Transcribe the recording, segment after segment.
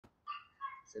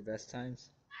It's the best times.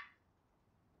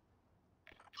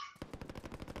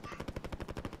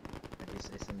 I do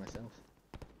say so myself.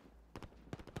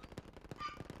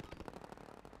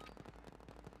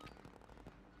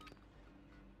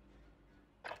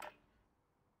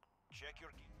 Check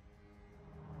your gear.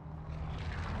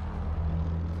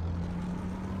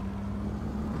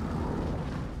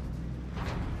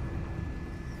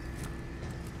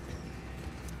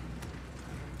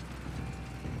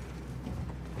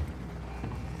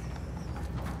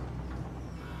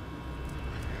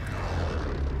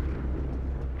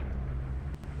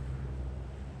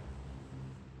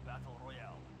 Battle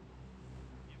Royale.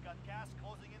 You've got gas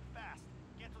closing in fast.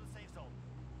 Get to the safe zone.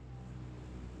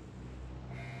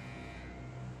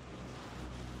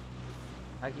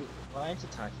 Why aren't you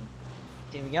talking?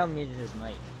 Damn, Miguel muted his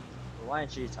mic. But why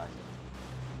aren't you talking?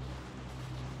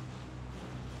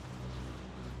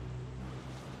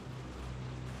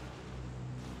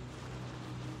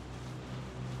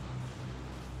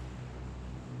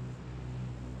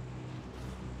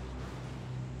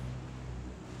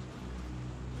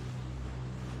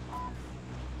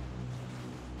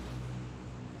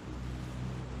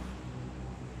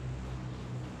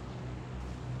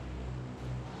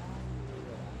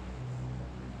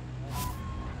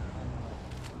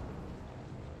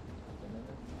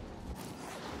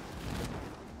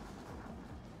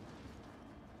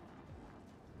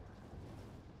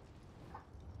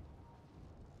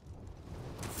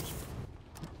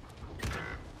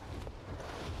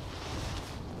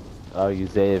 Oh, you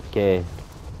AFK.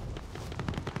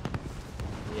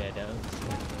 Yeah, I don't.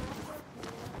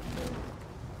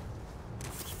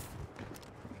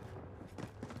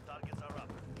 Targets are up.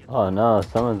 Get Oh no,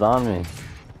 someone's on me.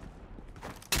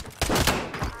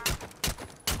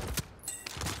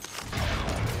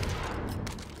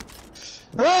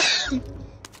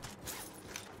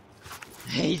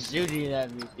 He's shooting at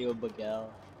me, Theo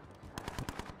Miguel.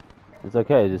 It's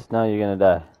okay, just know you're gonna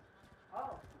die.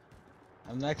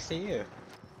 I'm next to you.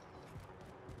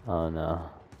 Oh no.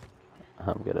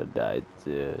 I'm gonna die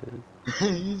too.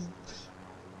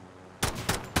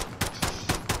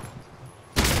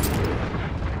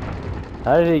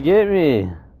 How did he get me?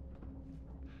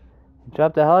 He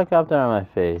dropped a helicopter on my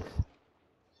face.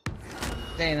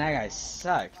 Dang, that guy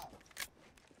sucks.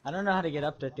 I don't know how to get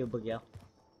up there, Theo Miguel.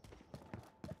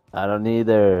 I don't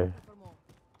either.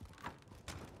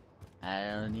 I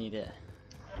don't need it.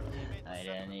 teammate to I set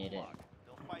don't need it. block.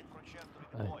 They'll fight for a chance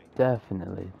to I redeploy.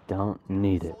 definitely don't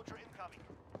need it. Soldier incoming.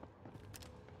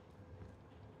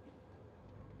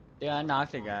 Dude, I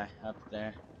knocked a guy up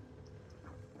there.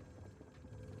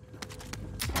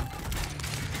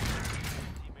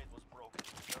 Teammate was broken.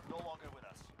 They're no longer with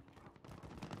us.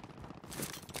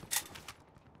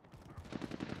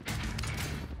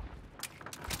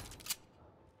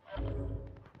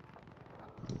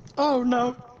 Oh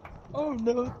no! Oh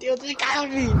no! Theo, they got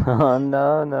me! Oh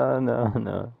no, no, no,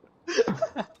 no.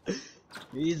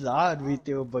 He's on me,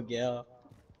 Theo Miguel.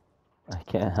 I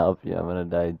can't help you, I'm gonna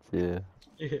die too.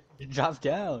 Drop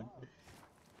down.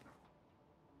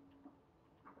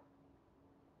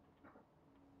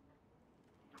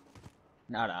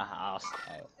 Not a house.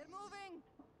 They're moving!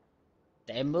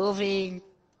 They're moving.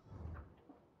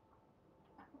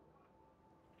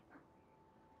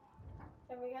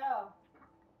 Here we go.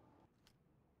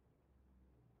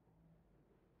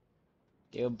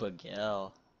 Theo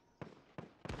Miguel.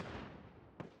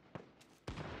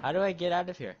 How do I get out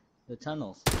of here? The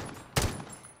tunnels.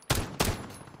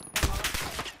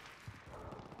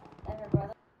 And her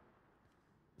brother.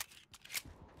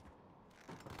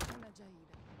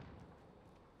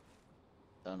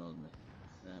 Tunnels,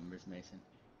 Bruce Mason.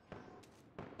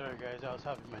 Sorry guys, I was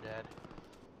helping my dad.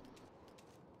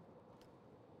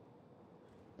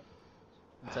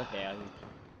 It's okay,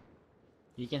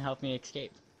 you can help me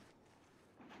escape.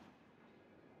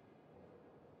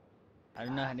 I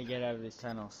don't know how to get out of these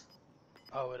tunnels.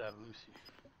 Oh, whatever, Lucy.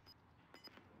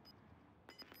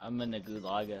 I'm in the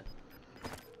Gulaga.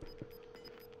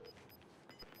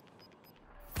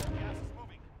 Gas is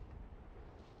moving.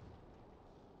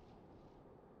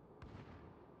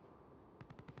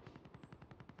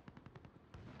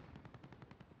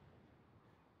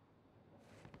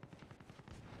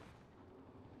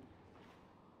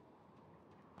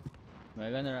 Am I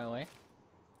going the right way?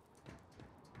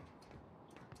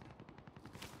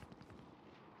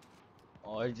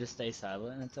 Or just stay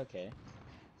silent, it's okay.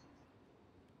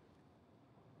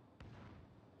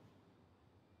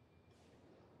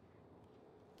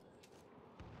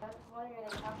 I was wondering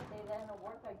how could they let her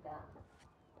work like that?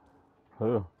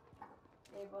 Who?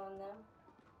 Abel and them.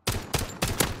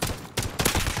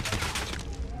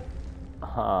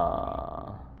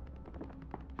 Ah.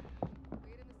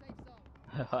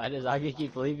 Why does Augie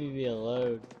keep leaving me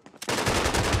alone?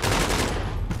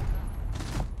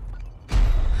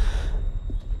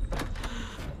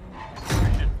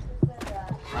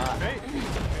 Right?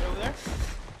 Right over there?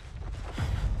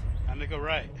 I'm gonna go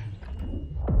right. You're in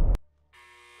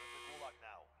the Gulag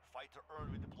now. Fight to earn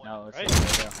redeployment. No, it's Right? right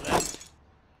there. Left.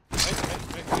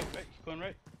 Right. Keep going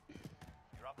right.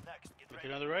 You're up next. Get Make ready.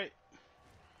 another right.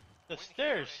 The Win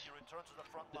stairs. here, you return to the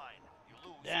front line. You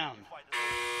lose. Down. You fight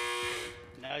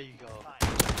as Now you go. a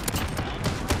team.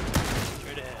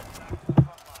 Straight ahead. Front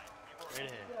line. Straight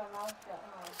ahead. You don't know shit,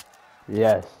 huh?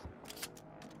 Yes.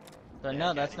 But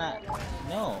no, that's not.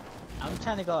 No, I'm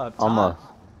trying to go up top. Almost.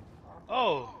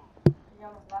 Oh. You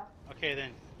almost left. Okay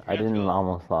then. I You have to didn't go-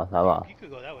 almost lost. I lost. You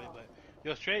could go that way, but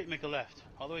go straight, make a left.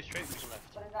 All the way straight, make a left.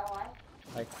 But is that why?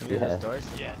 Like through Yeah. those doors.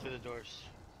 Yeah, through the doors.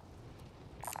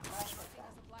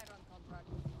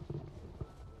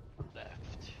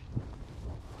 Left.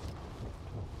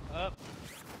 Up.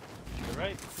 To the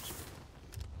right.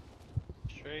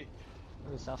 Straight.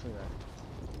 Where's South of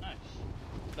that? Nice.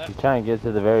 You Left. trying to get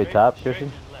to the very Straight, top, straight,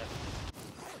 Christian? and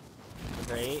left.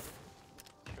 Great.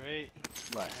 Straight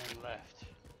Left. and left.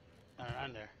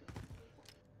 On there.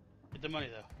 Get the money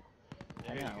though. I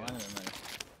There you know, go. one of them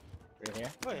is right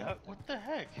here. Wait, what the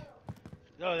heck?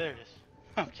 Oh, there it is.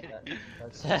 I'm kidding.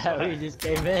 That's we just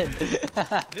came in.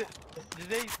 did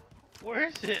they? Where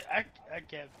is it? I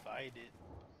can't find it.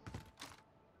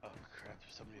 Oh crap!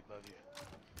 There's somebody above you.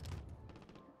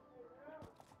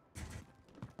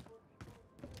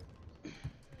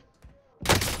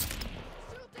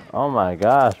 Oh my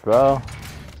gosh, bro.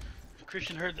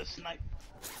 Christian heard the snipe.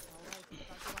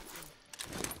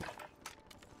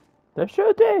 They're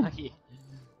shooting. Augie,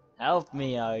 help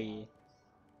me, Augie.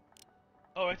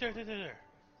 Oh, right there. They're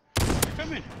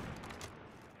coming.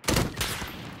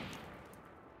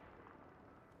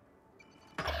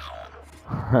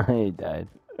 He died.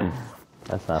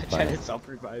 That's not I'm trying funny. to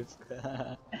self-revive. Sorry,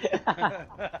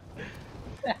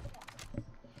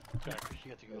 Christian, you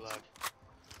got the gulag.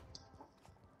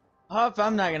 Hope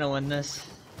I'm not gonna win this.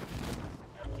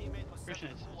 Your teammate was Christian,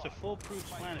 sent to it's a Gulag. foolproof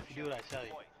plan if you do what I tell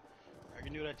you. I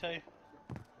can do what I tell you.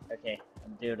 Okay,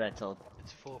 I'll do what I told.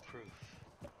 It's foolproof.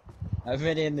 I've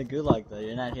been in the gulag though,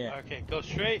 you're not here. Okay, go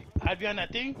straight. Hide behind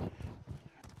that thing.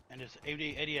 And there's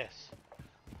ADS.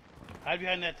 Hide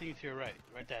behind that thing to your right.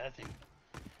 Right there, that thing.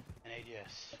 And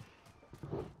ADS.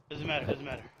 Doesn't matter.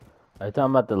 Are you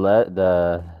talking about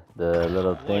the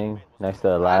little thing next to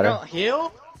the I ladder? don't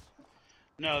heal?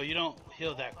 No, you don't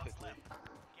heal that quickly.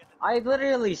 I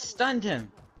literally stunned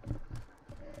him.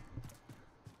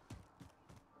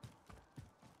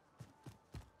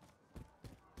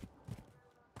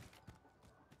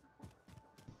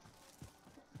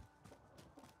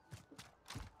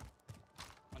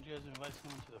 Why don't you guys invite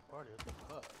someone to the party? What the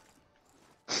fuck?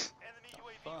 Enemy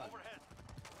UAV Fun. overhead.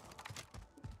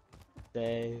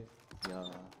 Save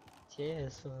your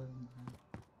tears for me.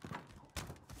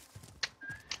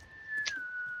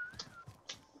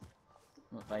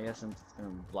 Well, I guess I'm just gonna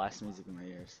blast music in my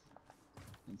ears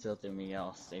until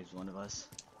Miguel saves one of us.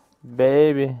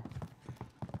 Baby.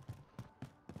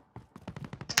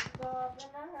 Go up in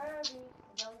a hurry.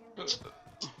 Don't get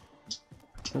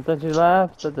Sometimes you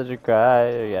laugh, sometimes you cry.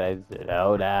 You gotta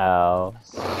slow down.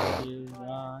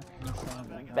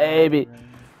 Baby.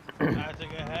 I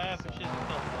think I have. It's just the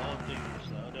whole thing.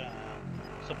 Slow down.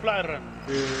 Supply run.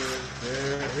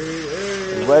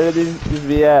 Where did these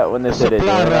be at when they said it? They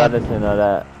Supply were run. honest and all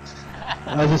that.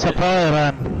 There's a supply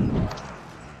run.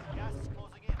 Gas is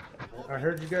closing in. I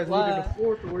heard you guys needed a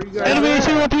fourth. Where you guys Enemy at?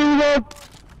 issue up here,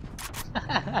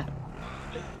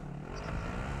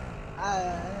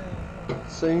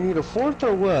 So you need a fourth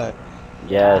or what?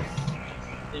 Yes.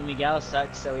 Miguel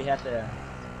sucks, so we have to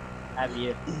have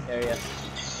you area.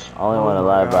 Only Oh one my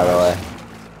alive, by the gosh. way.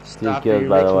 Stop kills, it,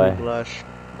 by you're the making way. me blush.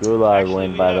 Gulag Actually,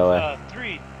 win, we by the have, way.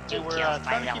 3. They were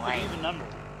trying to keep an even number.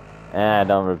 And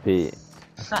don't repeat.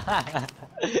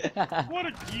 What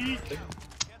a geek. Get to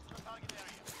the target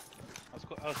area. I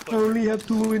was I close. only have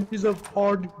 2 inches of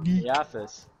hard geek. The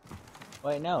office.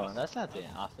 Wait, no, that's not the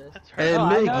office. That's her. Hey, Oh, I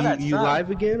know Nick, that you song. live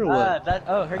again or what? That,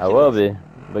 oh, I Hercules. will be.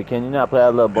 But can you not play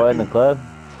that little boy in the club?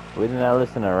 We did not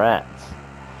listen to rats.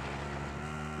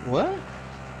 What?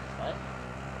 What?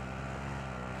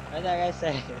 What did that guy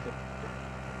say?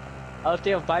 Oh,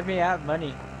 Theo, buy me out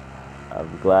money. I'm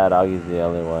glad Augie's the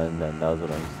only one that knows what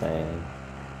I'm saying.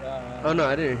 Oh no,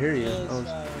 I didn't hear you. I was...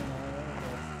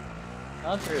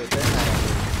 Not true, it doesn't matter.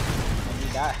 And you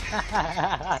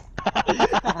got...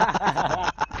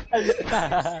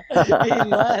 He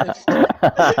left.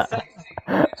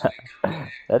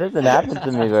 That doesn't happen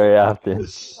to me very often.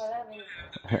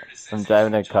 whatever. I'm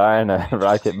driving a car and a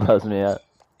rocket blows me up.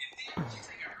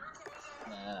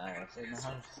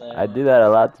 I do that a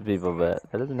lot to people, but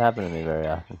that doesn't happen to me very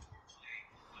often.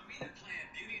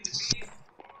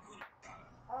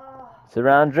 So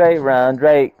round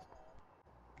Drake.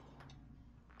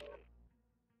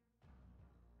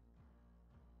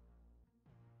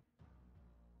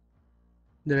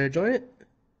 Did I join it?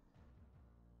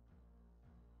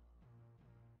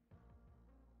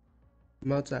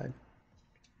 I'm outside.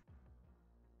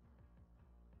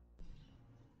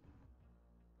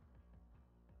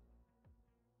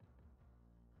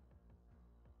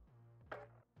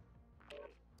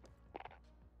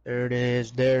 There it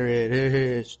is. There it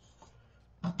is.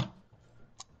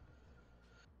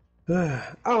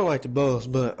 I don't like to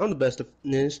boast, but I'm the best of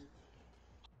this.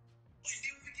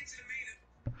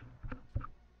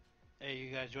 Hey,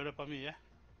 you guys join up on me, yeah?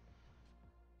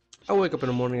 I wake up in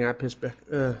the morning and I piss back.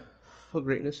 For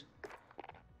greatness.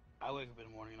 I wake up in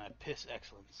the morning and I piss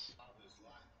excellence.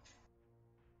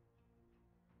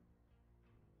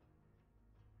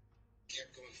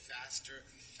 Kept going faster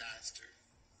and faster.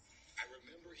 I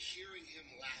remember hearing him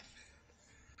laughing.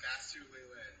 Faster we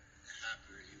went,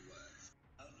 happier he was.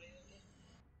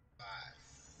 5.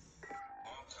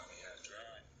 Mom taught me how to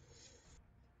drive.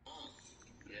 Mom?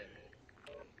 Yeah.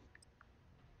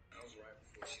 That was right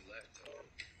before she left, though.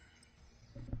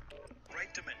 Right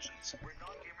Dimensions, where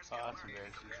non-gamers can learn from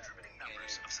contributing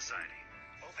members of society.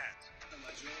 Both hands.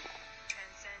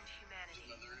 Transcend humanity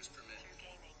through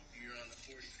gaming. You're on the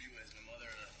 40 freeway with my mother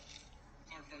and a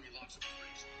car in front of me locks up the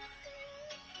brakes.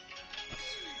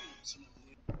 Someone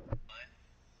blew mine.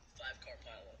 5-car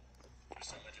pileup.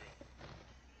 Just on my drill.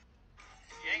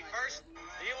 You ain't first.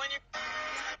 You when you. Las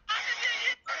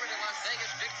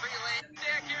Vegas victory lane.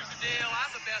 Dick, here's the deal.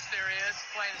 I'm the best there is,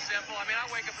 plain and simple. I mean, I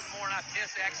wake up in the morning, I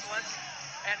piss excellence,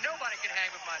 and nobody can hang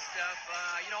with my stuff.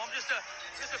 You know, I'm just a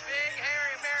big,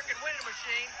 hairy American winning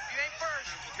machine. If you ain't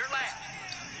first, you're last.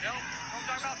 You know what I'm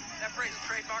talking about? That phrase is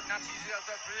trademark, not to use it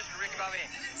outside tradition of Ricky Bobby.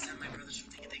 It's not my brothers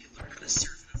from thinking they could learn how to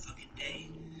surf in a fucking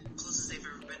day. Closest they've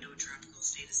ever been to a tropical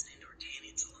state is an indoor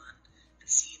tanning salon. And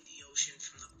seeing the ocean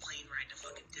from the plane ride to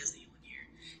fucking Disney one year.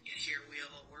 Yet here we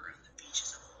all were on the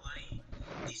beaches of Hawaii.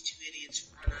 These two idiots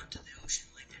run out to the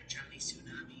ocean like they're Johnny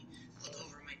Tsunami. Look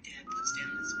over, my dad puts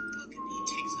down his book and he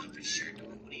takes off his shirt. I'm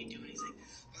like, what are you doing? He's like,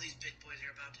 well, these big boys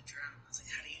are about to drown. I was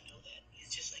like, how do you know that? He's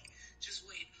just like, just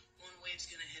wait. One wave's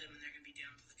gonna hit them and they're gonna be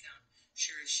down for the count.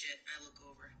 Sure as shit, I look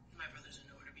over. My brothers are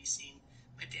nowhere to be seen.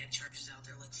 My dad charges out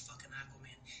there like fucking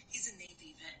Aquaman. He's a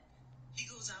Navy vet. He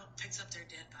goes out, picks up their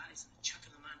dead bodies and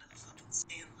chucking them onto the fucking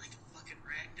sand like fucking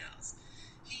rag dolls.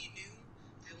 He knew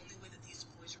the only way that these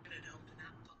boys were gonna know to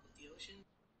not fuck with the ocean,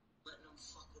 letting them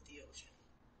fuck with the ocean.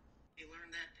 They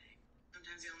learned that day.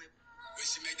 Sometimes the only. When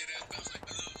she made that ass bounce like,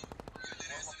 hello.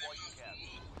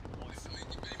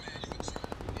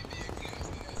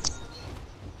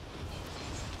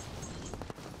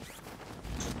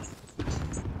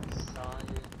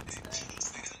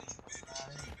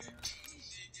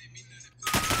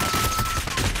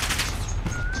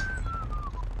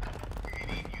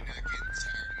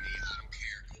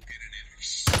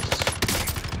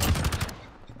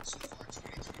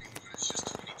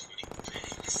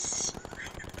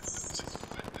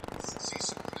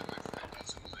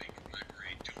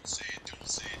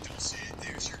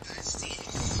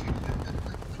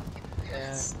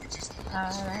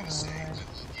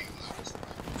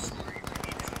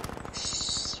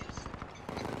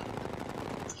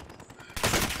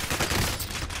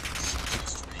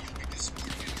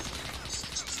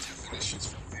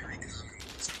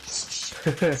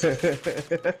 If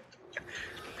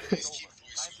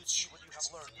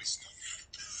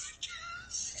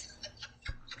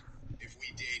we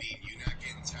dating, you not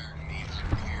getting tired of me, I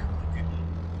don't care.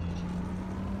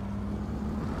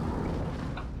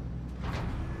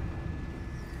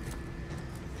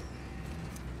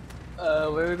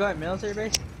 Where are we going? Military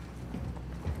base?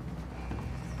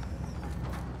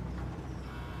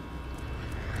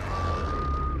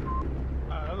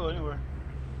 I'll go anywhere.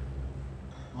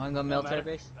 Wanna go military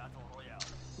base? I'll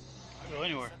go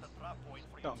anywhere.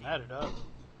 Don't matter, dog.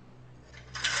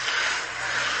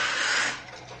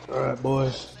 Alright,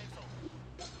 boys.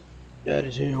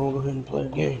 Daddy's here. We'll go ahead and play a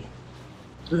game.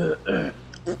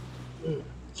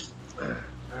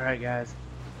 Alright, guys.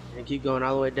 And keep going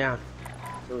all the way down.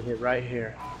 So we hit right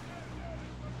here.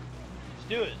 Let's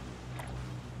do it.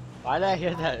 Why did I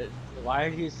hear that? Why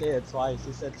did he say it twice?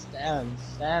 He said stand,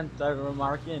 start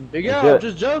remarking. Big Al, I'm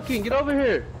just joking. Get over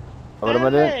here. What am I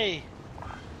doing? Hey!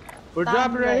 We're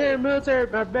dropping right here in military,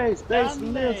 my base in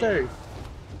the military.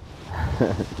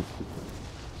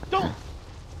 Don't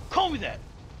call me that.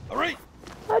 Alright!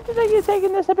 Don't you think you're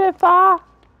taking this a bit far?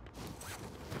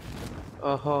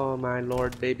 Oh my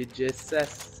lord, baby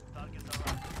Jesus.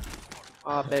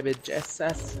 Oh, baby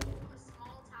Jesus.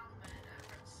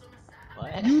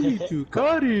 What? You need to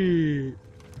cut it.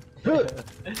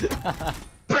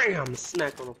 Bam!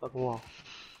 Smack on the fucking wall.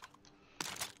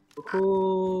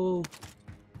 Oh.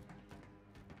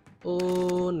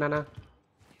 Oh, nana.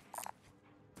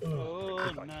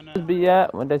 Oh, no, no. Be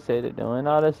at when they say they're doing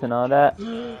all this and all that.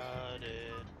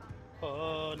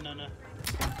 Oh, no, no.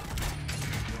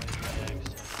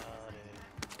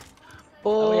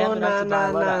 Oh, we Oh, have enough na to buy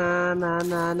a na loadout. na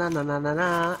na na na na na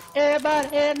na. Everybody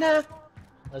head now.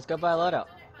 Let's go buy a loadout.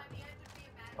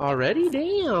 Already?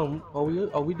 Damn. Oh,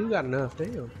 we do got enough.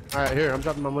 Damn. All right, here. I'm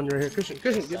dropping my money right here. Christian,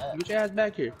 get your ass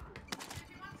back here.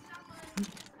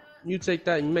 You take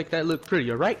that and you make that look pretty,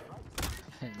 all right?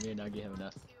 Me and I'll give him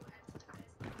enough.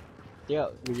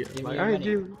 Yo, give me your All right, money.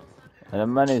 dude. And the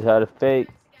money's hard to fake.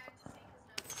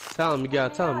 Tell him, Miguel.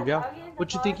 Tell him, Miguel.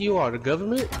 What you think you are, the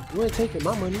government? You ain't taking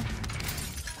my money.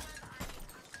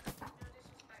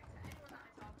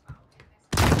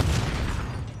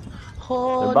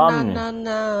 Oh, They're bombing na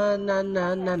na na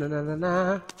na na na na na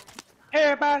na.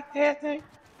 Everybody, hey.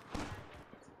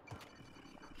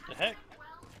 The heck?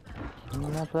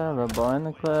 I'm not playing with a boy in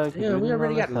the club. Yeah, we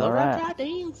already got all loadout. right.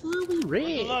 Goddamn, son, we Where's the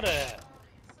red. loadout at?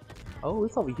 Oh,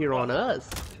 it's over here on us.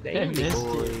 Damn, Missed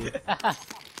boy. you.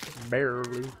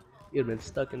 Barely. You'd have been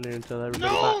stuck in there until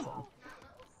everybody No! got something.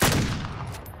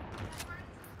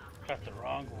 Got the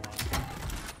wrong one.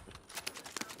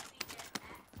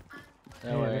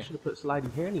 Don't Man, I worry. should have put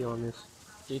Slidey Handy on this.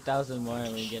 3,000 more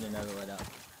and we get another loadout.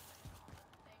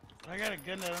 I got a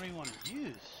gun that I don't even want to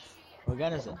use. What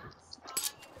gun is it?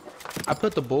 I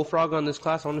put the Bullfrog on this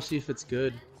class. I want to see if it's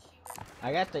good.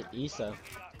 I got the ESO.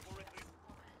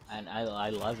 And I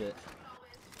love it.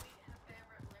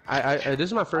 This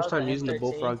is my first Oh, time the using the M13?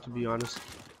 Bullfrog, to be honest.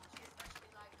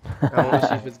 I want to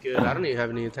see if it's good. I don't even have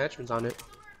any attachments on it.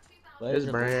 What It's is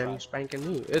a brand Bullfrog? spanking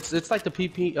new. It's like the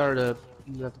PP or the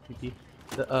not the PP,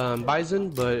 the Bison,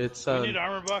 but it's You need an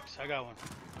armor box? I got one.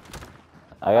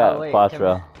 I got Oh, wait,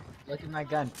 Quattro. Look at my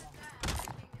gun.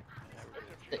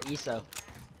 The ESO.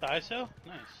 The ISO?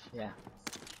 Nice. Yeah.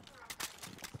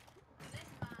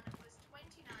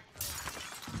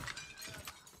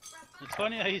 It's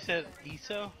funny how you said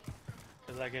ISO.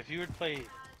 Cause like if you would play,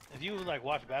 if you would like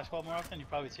watch basketball more often, you'd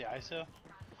probably say ISO.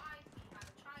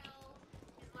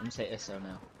 I'm gonna say ISO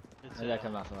now. It's Maybe that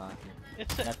come off a lot.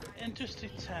 It's an Nothing. interesting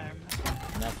term.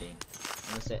 Nothing. I'm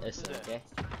gonna say ISO, okay?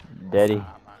 Daddy.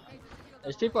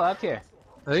 There's people up here.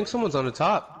 I think someone's on the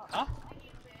top. Huh?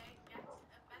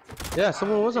 Yeah,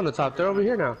 someone was on the top. They're over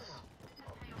here now.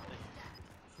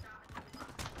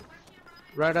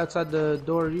 Right outside the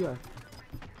door you are.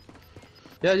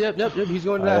 Yeah, yep. He's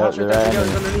going to that house right there. right Yeah,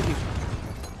 under he's underneath you.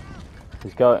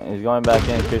 He's going back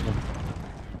in, Christian.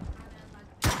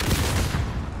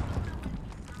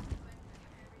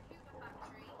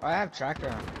 Oh, I have tractor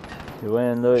on. You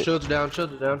win, Louis. Shields down.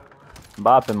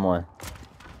 Bop him one.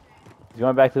 He's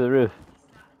going back to the roof.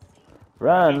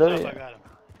 Run, I Louis. got him.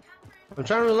 I'm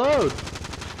trying to reload.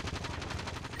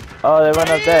 Oh, they run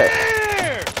up there.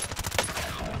 Here!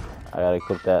 I gotta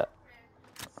clip that.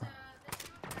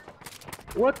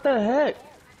 What the heck?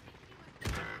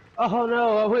 Oh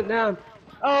no, I went down.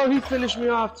 Oh, he finished me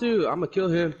off too. I'm gonna kill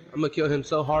him. I'm gonna kill him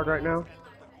so hard right now.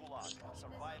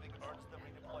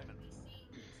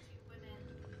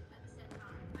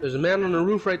 There's a man on the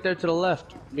roof right there to the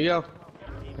left. Miguel.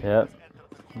 Yep.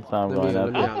 That's how I'm going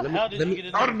up. How the hell did you get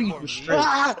in there before me? Straight.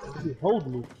 Hold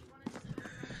me.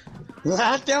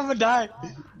 Last time I died.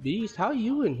 Beast, how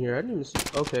you in here? I didn't even see.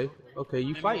 Okay,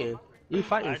 you fighting. You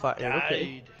fighting. Okay.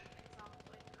 Died.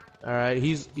 All right,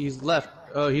 he's left.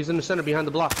 Oh, he's in the center behind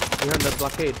the block, behind the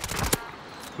blockade.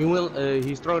 He went.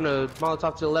 He's throwing a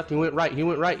Molotov to the left. He went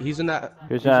right. He's in that.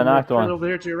 Here's I knocked one. Over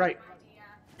here to your right.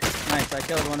 Nice, I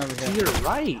killed one over To here. your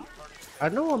right. I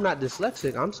know I'm not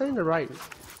dyslexic. I'm saying the right.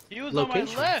 He was Location.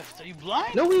 on my left. Are you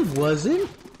blind? No, he wasn't.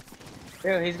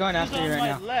 Dude, he's going He was after on you my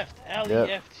right now. left.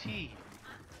 L-E-F-T.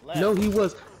 Left. No, he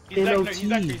was. He's back there. N-O-T. He's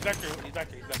back there. He's back there. He's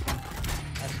back there. He's back there.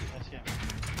 That's him.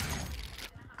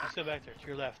 Let's go back there. To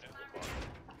your left.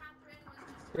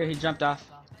 Here, he jumped off.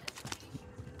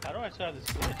 How do I still have this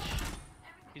glitch?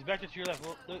 He's back there to your left.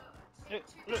 Look.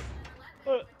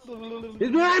 Look. He's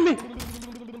behind me.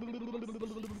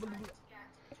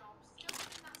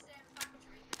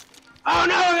 Oh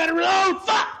no, I gotta reload!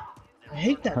 Fuck! I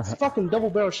hate that fucking double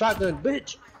barrel shotgun,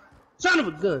 bitch! Son of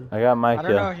a gun! I got my I don't know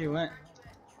kill. where he went.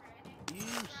 You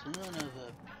son of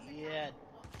a bitch.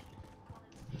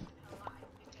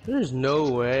 There's no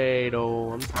way,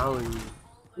 though. I'm telling you.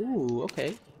 Ooh,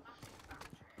 okay.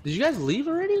 Did you guys leave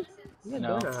already? Yeah,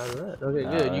 No. Okay, No,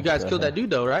 good. You guys still killed that here. dude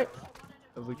though, right?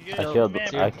 You I guys- killed man,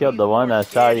 I but killed the he's one more that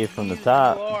shot scared you of from the you than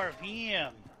top. You are of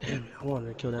him. Damn, I wanted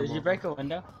to kill that. Did you break a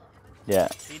window? Yeah,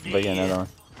 He break did. another one.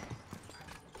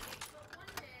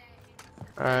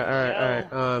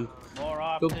 Alright. More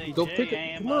Go RPG pick it.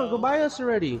 ammo. Come on, go buy us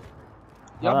already.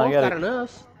 Y'all Hold on, I both gotta- got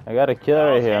enough. I got a killer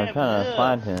right Y'all here. I'm have trying to love.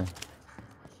 find him.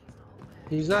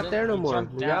 He's not there no He more.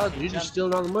 jumped down. Reality, He you're just jumped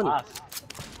stealing all the money. off.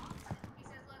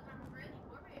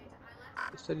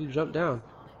 He said you jumped down.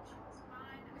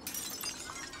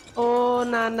 Oh,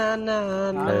 nah.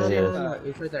 There he is.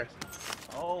 It's right there.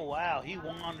 Oh wow, he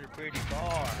wandered pretty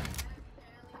far.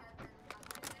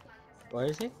 Where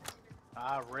is he?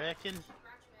 I reckon.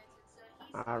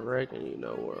 I reckon you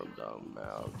know where I'm talking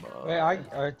about. But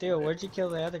Wait, Theo, where'd you kill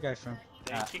the other guy from?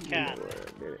 Think you you know can. where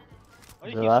I did it. Why do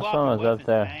you The keep last swapping one was up weapons,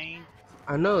 there. man?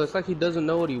 I know, it's like he doesn't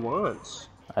know what he wants.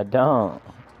 I don't.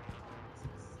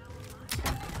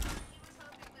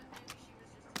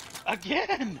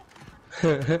 Again.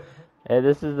 Hey,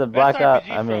 this is the Best Black Ops.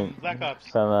 RPG I mean, from Black Ops.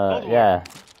 from Cold War. yeah.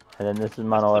 And then this is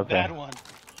Modern That's the bad Warfare.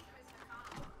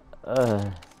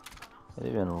 one. It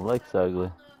even looks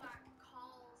ugly.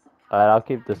 Alright, I'll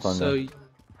keep this one So then.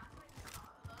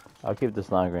 I'll keep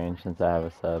this long range since I have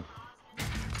a sub.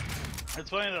 It's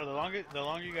funny though. The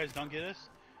longer you guys don't get us,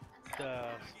 the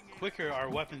quicker our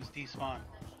weapons despawn.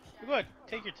 Go ahead,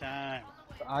 take your time.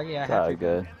 Augie, I It's have all your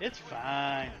good. It's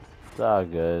fine. It's all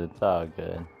good. It's all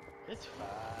good. It's fine.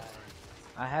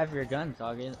 I have your guns,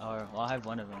 Augie. Or well, I have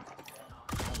one of them.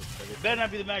 It better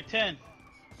not be the Mac 10.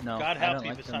 No, God I help don't you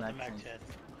like if it's the not the Mac Mac 10.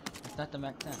 It's not the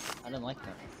Mac 10. I don't like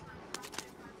that.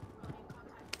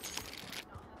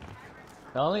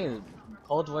 The only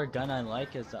Cold War gun I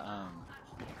like is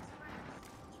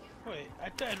Wait, I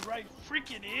died right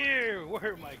freaking here.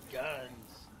 Where are my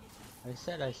guns? I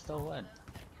said I stole one.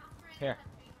 Here.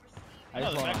 I No,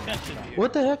 just the want Mac 10 should be here.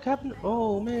 what the heck happened?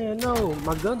 Oh man, no,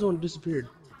 my guns one disappeared.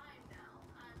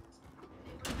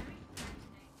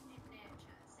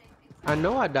 I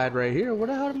know I died right here. Where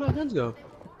the hell did my guns go?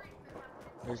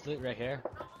 There's loot right here.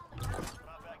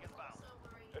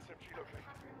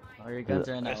 Oh, your guns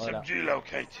are in that loadout. SMG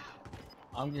locate.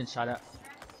 I'm getting shot at.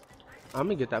 I'm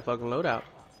gonna get that fucking loadout.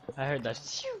 I heard that.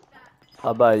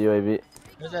 I'll buy a UAV.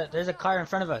 There's a car in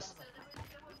front of us.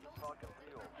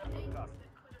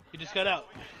 He just got out.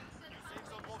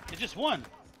 It's just one.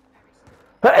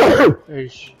 Are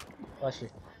you, Bless you.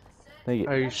 Thank you.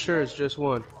 are you sure it's just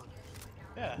one?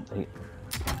 Yeah. Thank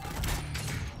you.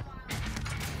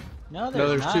 No, No,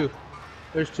 there's not. two.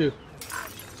 There's two.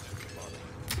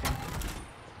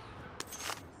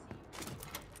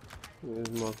 Get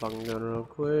this motherfucking gun real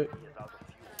quick.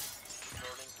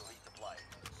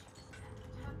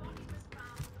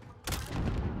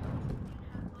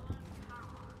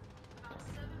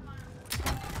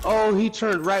 Oh, he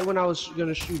turned right when I was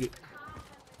gonna shoot it.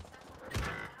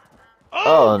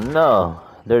 Oh no,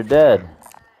 they're dead.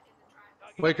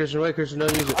 Wait, Christian,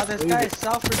 don't use it. Oh, this Don't guy use is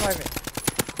self-reviving.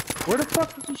 it. Where the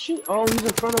fuck did he shoot? Oh, he's in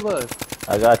front of us.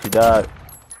 I got you, dog.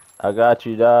 I got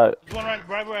you, dog. There's one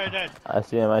right where I died. I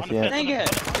see him. I see him. Dang it!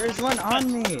 There's one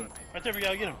on me. Right there,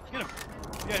 Miguel. Get him. Get him.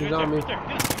 Yeah, He's right on there. me. Right there.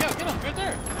 Get him. Miguel, get him. Right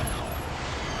there.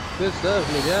 Good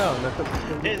stuff,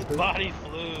 Miguel. His body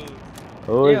flew.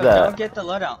 Who is Ew, that? Don't get the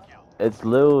loadout. It's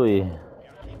Louis.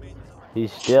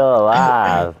 He's still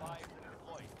alive.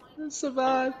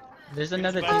 Survive. There's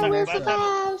another By the team time- there. by the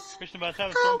time- Christian, by the time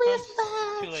the storm comes,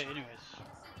 it's too late anyways.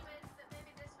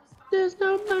 There's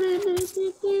nobody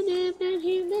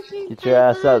Get your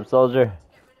ass up, soldier.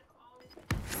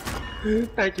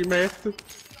 Thank you, man.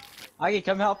 Augie,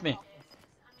 come help me.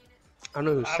 I don't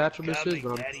know who I'm Satchel this is, coming, but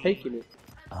I'm Daddy. taking it.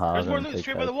 There's more loot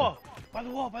straight by the wall. By the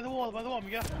wall,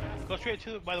 Miguel. Go straight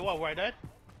to by the wall where I died.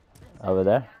 Over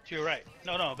there? To your right.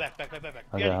 No, back. Okay,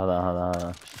 Get hold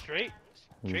on. Straight.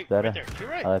 Is Straight. better? Right there. To your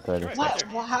right. I like To your that. right, What? right there.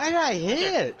 Why did I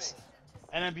hit?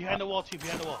 And then behind the wall too.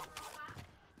 Behind the wall.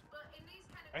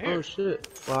 Right here. Oh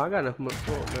shit. Well, I got enough money.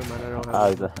 Oh, never mind, I don't I have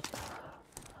like enough.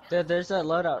 that. Dude, there's that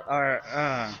loadout. Or,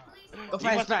 Go He buy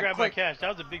his must have back grabbed my quick. cash. That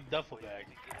was a big duffel bag.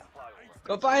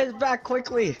 Go buy his back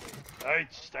quickly.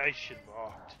 Right station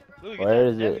marked. Louis, get Where that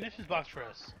is it? ammunitions box for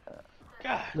us.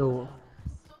 God. No.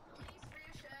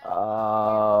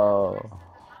 Oh.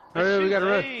 Hurry up, we gotta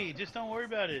run. Hey, just don't worry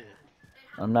about it.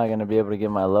 I'm not gonna be able to get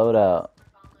my load out.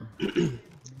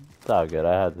 It's all good.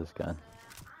 I have this gun.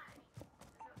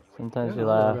 Sometimes you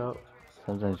laugh.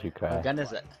 Sometimes you cry. What gun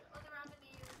is it?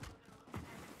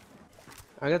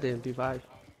 I got the MP5.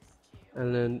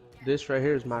 And then this right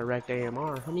here is my wrecked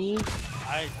AMR.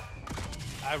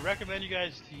 I recommend you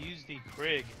guys to use the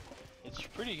Krig. It's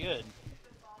pretty good.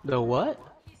 The what?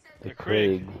 The The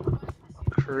Krieg.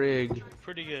 Krieg.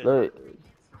 Pretty good.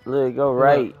 Look, go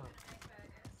right.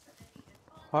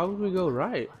 Why would we go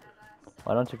right?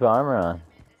 Why don't you put armor on?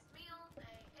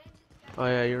 Oh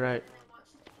yeah, you're right.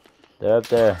 They're up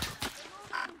there.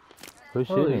 Who's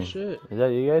Holy shooting? shit. Is that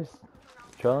you guys?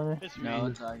 Trolling me? It's me. No,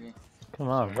 it's Augie. Come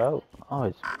on, bro. Oh,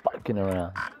 he's fucking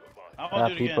around. I'll Got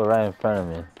do it people again. right in front of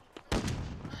me.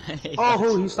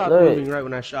 Oh, he stopped Look. moving right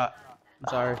when I shot. I'm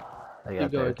sorry. I Keep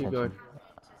got going, their keep attention. going.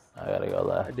 I gotta go I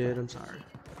left. did, I'm sorry.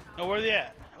 Oh, where are they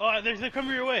at? Oh, they're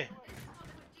coming your way.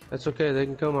 That's okay, they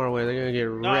can come our way. They're gonna get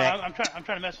No, wrecked. I'm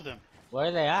trying to mess with them. Where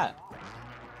are they at?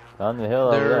 On the hill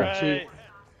over They're there. Right,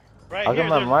 right How here. come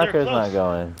my they're marker's close. not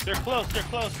going? They're close. They're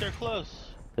close. They're close.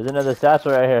 There's another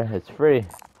satchel right here. It's free.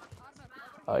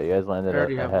 Oh, you guys landed I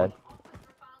already up have ahead.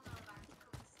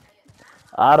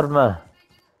 Arma.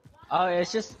 Oh,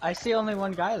 it's just I see only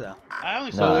one guy though. I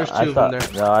only No, saw. there's I two of saw, them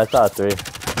there. No, I saw 3.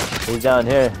 He's down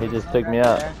here. He just took me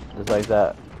out. Just like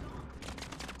that.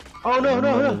 Oh no,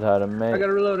 no, Knows no! how to I make.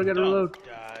 gotta reload, I gotta Don't reload.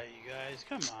 die, you guys.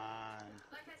 Come on.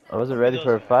 I wasn't ready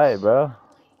for a fight, bro.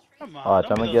 Come on. Watch,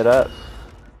 don't I'm be gonna those get up.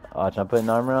 guys. Watch, I'm putting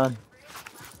armor on.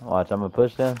 Watch, I'm gonna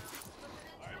push them.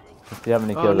 Let's see how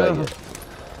many Oh, kills I no. get.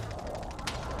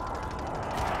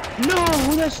 No,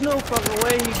 there's no fucking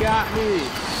way he got me.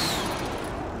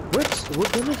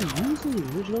 What gun is he using?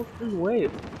 There's no freaking way.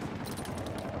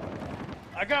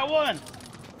 I got one.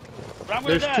 But I'm gonna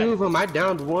There's die. 2 of them. I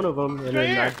downed one of them, and Right then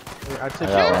here. I took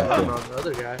I got out one, one on the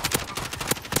other guy.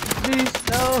 Please,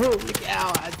 no,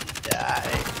 Miguel, I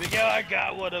died. Miguel, I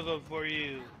got one of them for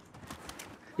you.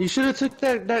 You should have took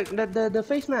the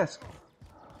face mask.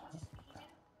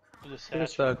 For the You're satchel.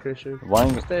 stuck, Christian.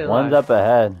 One's Stay alive. up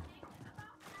ahead.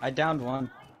 I downed one.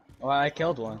 Well, I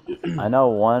killed one. I know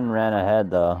one ran ahead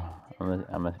though. I'm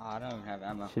Oh, I don't have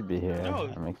ammo. should be here. No,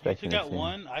 I'm you expecting took to out see him.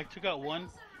 one. I took out one.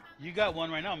 You got one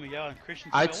right now, Miguel, and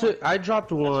Christian. I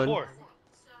dropped one. That's 4.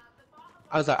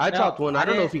 I was like, I No, dropped one. I I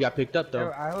don't know didn't- if he got picked up though.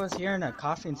 I was hearing a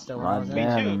coughing still when My I was in. Me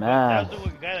Man, too. the But mask. that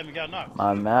was the guy that Miguel knocked.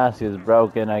 My mask is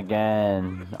broken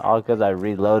again. All because I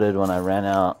reloaded when I ran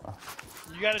out.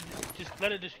 You gotta just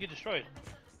let it just get destroyed.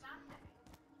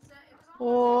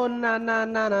 Oh na na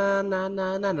na na na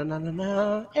na na na na na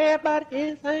na. Everybody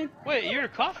insane. Wait, you're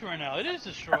coughing right now. It is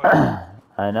destroyed.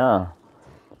 I know,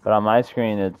 but on my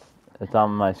screen it's on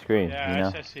my screen. Yeah, You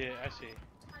know. I see it. I see it.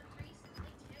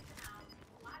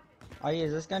 Oh, yeah,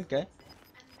 is this gun good?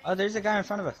 Oh, there's a guy in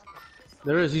front of us.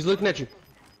 There is. He's looking at you.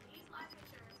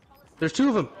 There's 2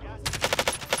 of them.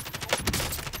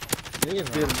 Three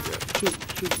of Get them. him. Shoot.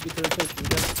 Get their attention.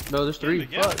 Yeah. No, there's 3.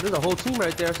 Miguel. Fuck, there's a whole team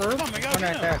right there, son. Come on, Miguel. One Get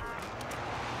right him. there.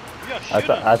 Miguel, I shoot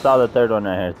saw, him. I saw the 3rd one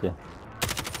right here too.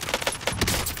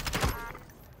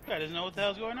 Guy doesn't know what the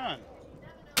hell's going on.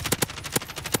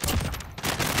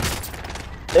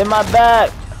 In my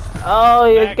back. Oh,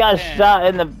 he Back got 10. shot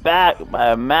in the back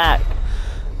by a Mac.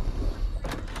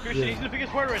 Christian, he's in the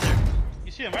biggest part right there.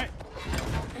 You see him, right? Right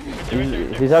there, right there, right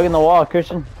there. He's hugging the wall,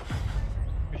 Christian.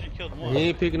 Christian killed He one.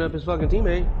 ain't picking up his fucking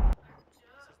teammate.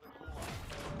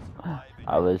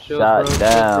 I was Chills, shot bro.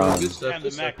 down. Good stuff. Damn,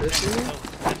 Good the stuff. Mac. Christian.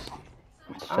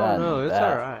 Shot I don't know. in the It's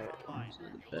back. alright. It's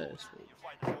the best.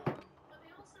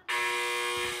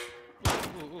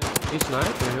 He's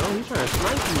sniping, yo. He's trying to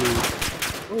snipe you.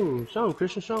 Oh, show him,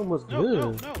 Christian. Show him what's No,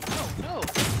 good. no.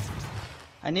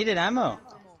 I needed ammo.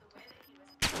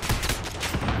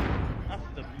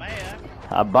 Not the Mac.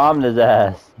 I bombed his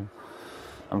ass.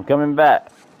 I'm coming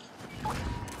back.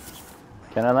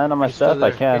 Can I land on my He's still stuff?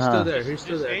 there. I can, He's huh? still there. He's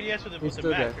still Just there. ADS with He's the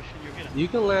still Mac, there. Christian. You're getting. You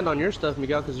can land on your stuff,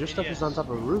 Miguel, because your stuff is on top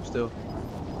of a roof still.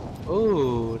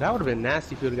 Oh, that would have been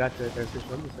nasty if you would have got you right there,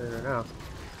 Christian. I'm just saying right now.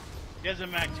 He has a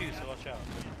Mac too, so watch out.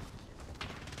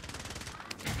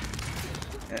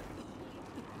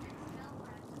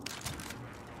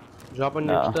 Drop on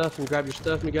No. your stuff and grab your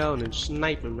stuff, Miguel, and then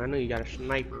snipe him. I know you got a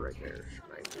sniper right there.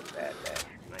 Sniper, bad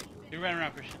sniper. You ran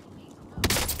around, Christian.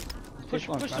 Push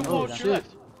one the front wall of to me, your shit.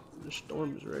 left. The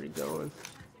storm is already going.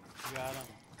 You got him.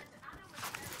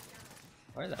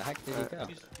 Where the heck did he go?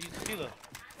 He's Kilo.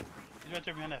 He's right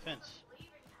there behind that fence.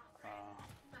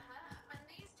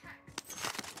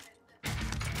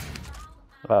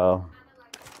 Uh-oh.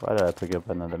 Why did I pick up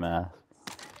another mask?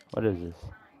 What is this?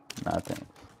 Nothing.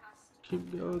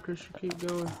 Keep going, Christian. Keep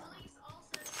going.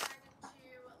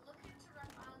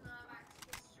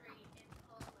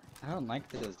 I don't like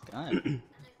this gun.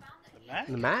 The Mac?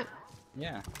 The mat?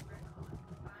 Yeah.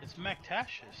 It's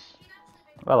Mactashus.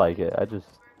 I like it. I just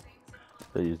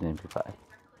still use the MP5.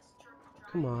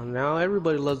 Come on now.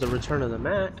 Everybody loves the return of the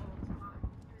mat.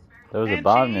 There was a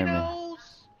bomb near me. Antinos.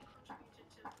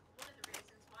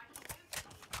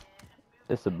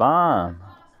 It's a bomb.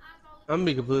 I'm gonna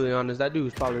be completely honest. That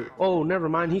dude's probably. Oh, never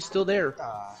mind. He's still there.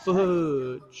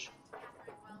 Fudge.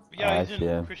 Yeah, I he's see in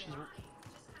him. Christian's.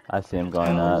 I see him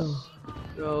going up.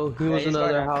 No, he was he's in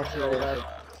another going up. house. to the left.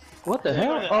 What the He's gonna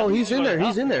hell? go to the- Oh, I think he's in gonna there. go to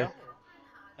He's the in house, there. Miguel.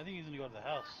 I think he's gonna go to the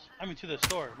house. I mean, to the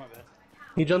store. My bad.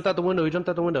 He jumped out the window. He jumped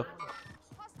out the window.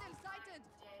 Hostile sighted.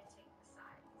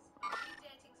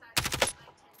 Dating sites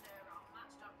like Tinder or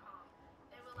Match.com.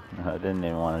 They were like, I didn't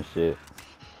even want to shoot.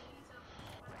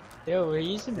 Yo, we're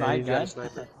using Yeah, my he's got gun. a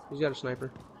sniper. He's got a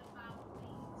sniper.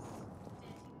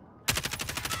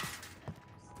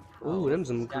 Ooh, them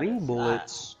some got a green shot.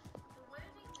 bullets.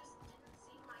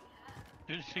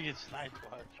 Dude, she gets sniped.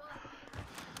 Watch.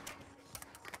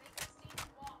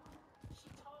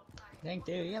 Dang,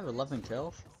 dude, you have 11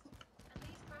 kills.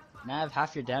 Now I have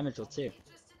half your damage too.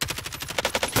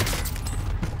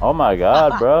 Oh my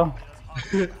god, bro.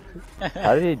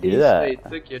 How did he do that? He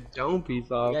took your dome piece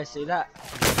You off. guys see that?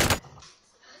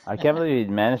 I can't believe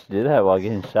he managed to do that while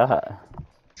getting shot.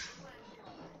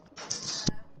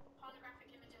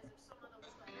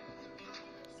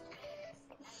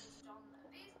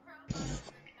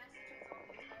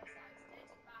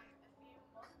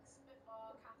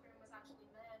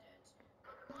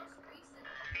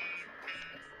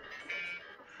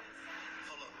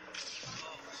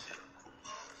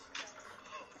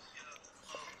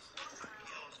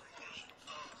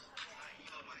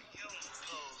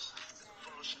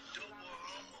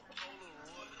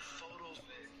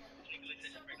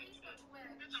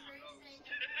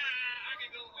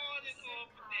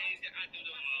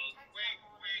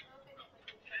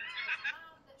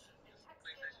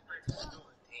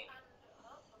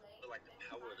 Like the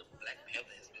power of the Black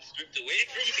Panther has been stripped away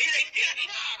from me.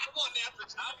 Come on now,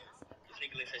 Prince Albert. This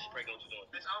nigga looks like she's pregnant. What you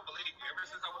doing? Bitch, I don't believe you. Ever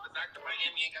since I went to Dr.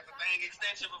 Miami and got the thing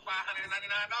extension for $599,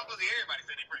 everybody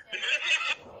said they pregnant.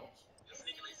 This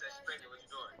nigga looks like she's pregnant. What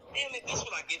you doing? Damn it, this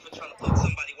what I get for trying to fuck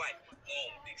somebody white. Oh,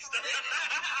 big stuff.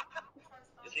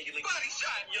 This nigga looks body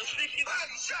shot. Yo, sneaky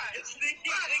body shot.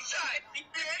 Sneaky body shot.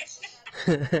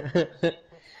 Bitch.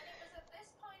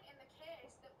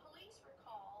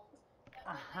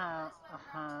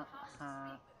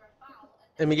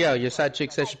 Hey Miguel, your side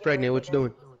chick says she's pregnant. What you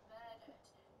doing?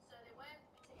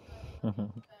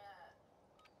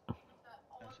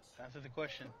 Answer the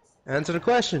question. Answer the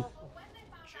question.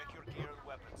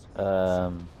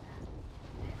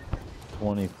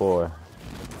 24.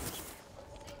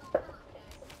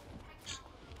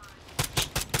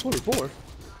 24.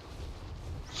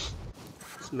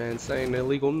 This man's saying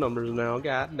illegal numbers now.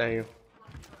 God damn. Yeah,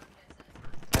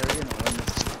 we're gonna win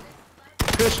this.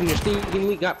 Christian, your sneaking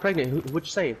leak got pregnant. What you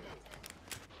saying?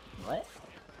 What?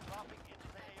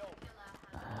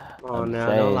 Oh, I'm now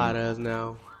saying- don't lie to us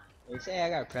now. You say I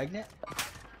got pregnant?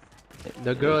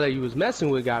 The girl that you was messing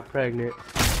with got pregnant.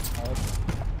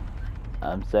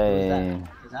 I'm Who's saying,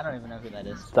 that? 'Cause I don't even know who that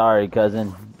is. sorry,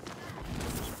 cousin.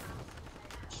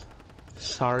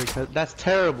 Sorry, cuz that's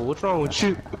terrible. What's wrong with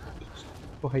you?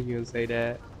 Why you gonna say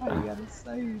that? Why you gotta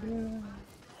say that?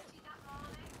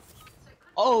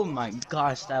 Oh my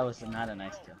gosh, that was not a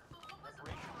nice kill.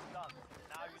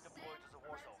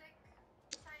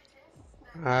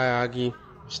 Alright, Augie.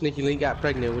 Sneaky Link got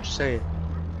pregnant. What you saying?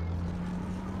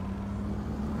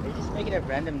 They're just making up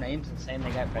random names and saying they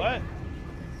got What? pregnant.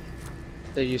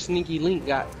 That your Sneaky Link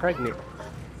got pregnant.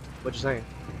 What you saying?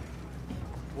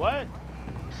 What?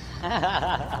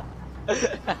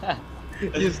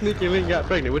 Your Sneaky Link got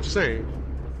pregnant. What you saying?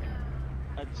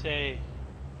 I'd say,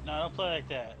 no, don't play like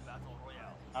that.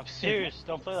 I'm serious.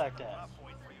 Don't play like that.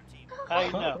 How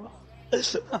you know?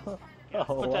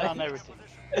 Put that on everything.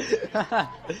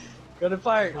 Go to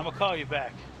fire. I'm gonna call you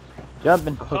back.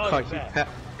 Jumping. Call Call you you back. back.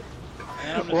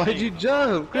 And I'm gonna Why'd say, you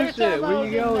jump? "Every Christian, time I where was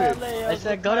you in going? LA, I was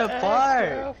said with go to my park.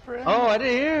 ex-girlfriend. Oh, I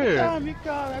didn't hear. Time you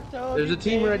called, I told There's you, a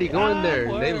team already baby, going I'm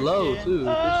there. They low working. too.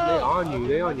 Christian, they on you.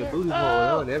 They on your booty hole.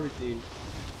 They Oh. on everything.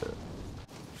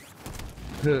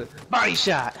 Body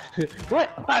shot.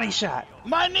 What? Body shot.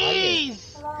 My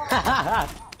knees!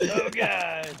 Oh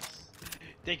God!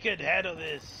 They couldn't handle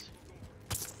this.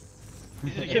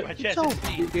 He's gonna get my chest. Your and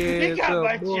teeth. big He ass got up,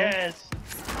 my boy. chest.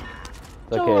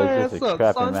 It's okay, it's just Your a ass up,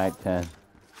 crappy son. Mac 10.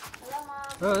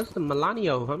 Oh, this is the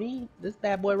Melanio, homie. This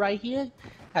bad boy right here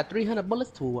had 300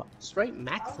 bullets to a straight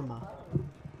Maxima.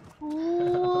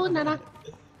 Ooh, nana.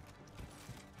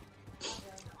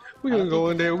 We gonna go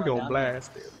in there. We gonna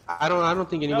blast it. I don't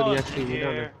think anybody No, actually went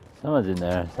down there. Someone's in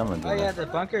there. Someone's Oh in yeah, there.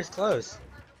 the bunker's closed.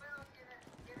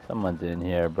 Someone's in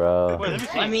here, bro. Wait, let me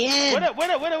see. Let me in. Wait up, wait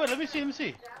up, wait up, wait up. Let me see, let me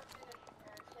see.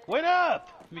 Wait up!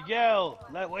 Miguel,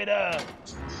 wait up.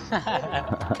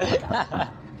 I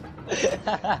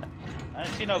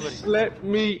didn't see nobody. Let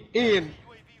me in.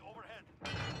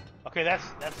 Okay, that's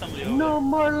somebody over No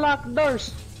more locked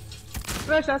doors.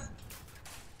 Gracias.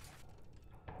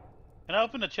 Can I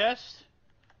open the chest?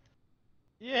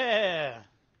 Yeah.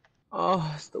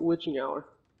 Oh, it's the witching hour.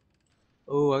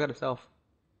 Oh, I got a self.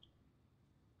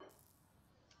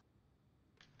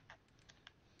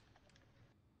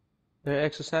 The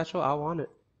extra satchel, I want it.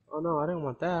 Oh no, I didn't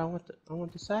want that. I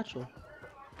want the satchel.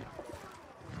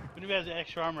 If anybody has the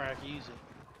extra armor, I can use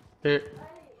it.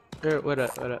 Here, wait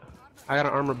up. I got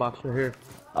an armor box right here.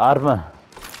 Arma.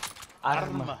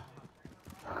 Arma.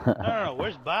 No,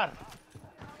 where's Bar?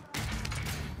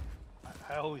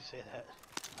 I always say that.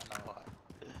 I don't know why.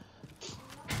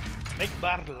 Make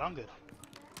Bar longer.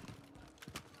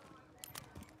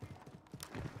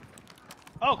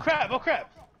 Oh crap! No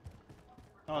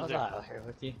I one's was there. out here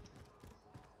with you.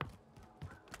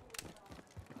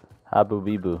 Habu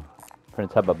Bibu.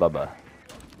 Prince Hubba Bubba.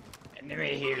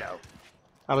 Enemy hero.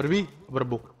 Abrabi,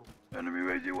 abrabu.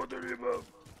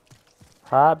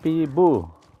 Habibu.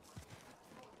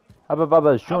 Hubba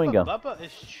Bubba is chewing gum. Bubba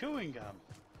is chewing gum.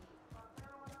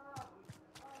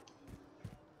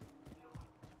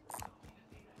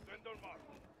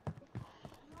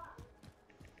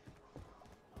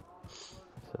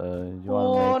 So you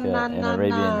want to make an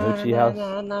Arabian hoochie house?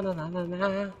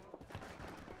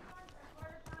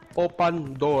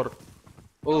 Open door.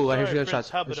 Oh, I hear Sorry, gunshots.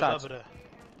 Prince Gunshots. Hubba.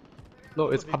 No,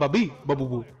 it's Hababi,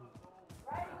 babubu.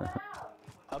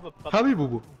 Hubba.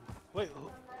 Habibubu. Wait,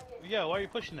 yeah, why are you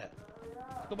pushing that?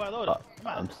 Go buy Loda. Come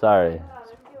on. I'm sorry.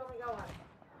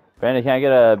 Brandon, can I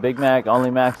get a Big Mac,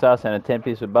 only Mac sauce, and a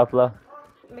 10-piece with buffalo?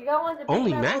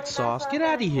 Only Mac sauce? Get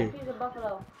out of here.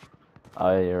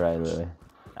 Oh, yeah, you're right, Lily.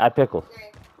 Add pickles.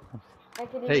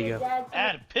 There you go.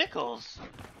 Add pickles.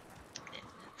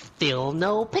 Still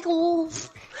no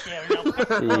pickles. Yeah, no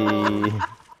pickles.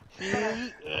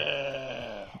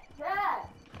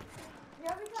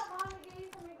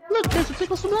 Look, there's the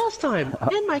pickles from last time.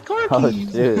 And my car Oh,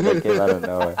 keys. shoot, that came out of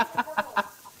nowhere.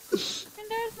 And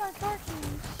there's my car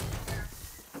keys.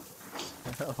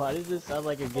 Why does this sound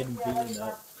like you're getting beaten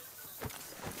up?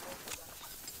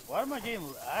 Why am I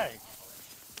getting lag?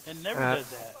 It never does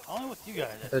that. Only with you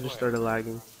guys. I just started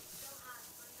lagging.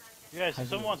 You guys, if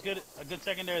someone wants a good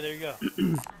secondary, there you go.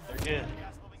 They're good.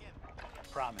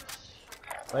 Promise.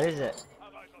 What is it?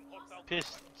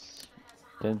 Pistons.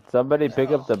 Can somebody pick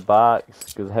up the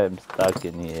box? Because I'm stuck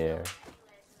in the air.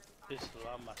 Pistol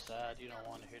on my side. You don't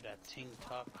want to hear that ting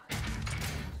talk.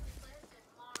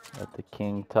 Let the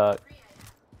king talk.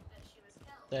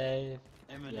 Save.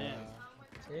 Eminem.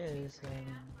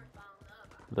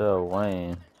 Lil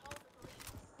Wayne.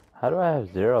 How do I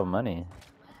have 0 money?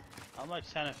 I'm like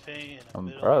Santa Fe in the I'm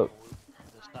middle broke. of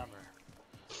the summer.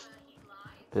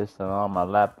 Piston on my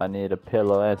lap. I need a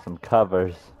pillow and some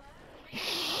covers.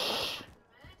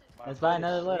 Let's buy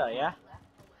another loadout, yeah?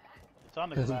 It's on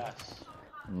the glass.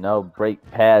 No brake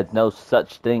pads. No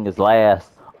such thing as last.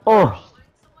 Oh!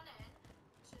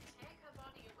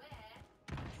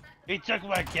 He took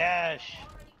my cash.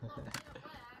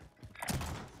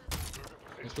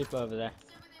 There's people over there.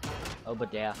 Oh,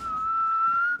 but yeah.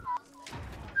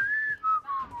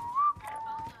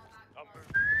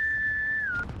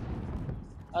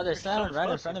 Oh, there's someone right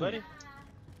in front of me.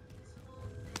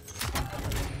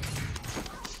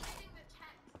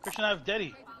 Christian, I have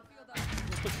Deddy.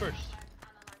 Let's look first.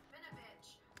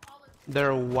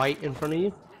 They're white in front of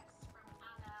you?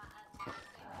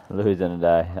 Louis gonna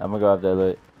die. I'm gonna go up there,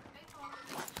 Louis.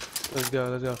 Let's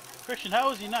go. Christian,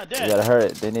 how is he not dead? You gotta hurry.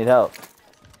 They need help.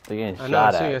 They're getting I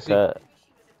shot know, I at. see. Cut.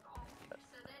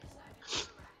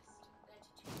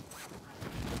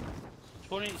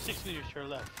 26 meters to our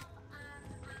left.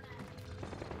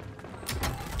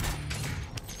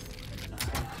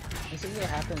 This is what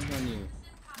happens when you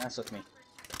mess with me.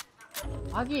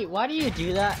 Augie, why do you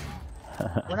do that?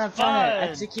 When I'm trying to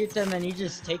execute them and you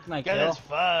just take my kill. That's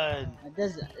fun.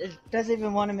 It doesn't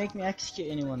even want to make me execute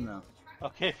anyone though.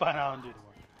 Okay, fine, I won't do it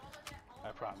anymore.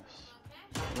 I promise.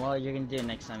 Well, you're gonna do it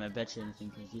next time, I bet you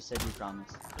anything, because you said you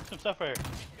promised. There's some stuff right here.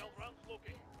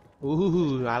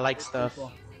 Ooh, I like stuff.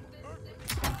 Cool.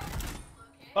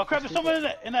 Oh crap, there's someone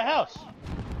in the house.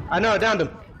 I know, I downed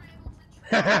him.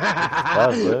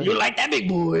 You like that, big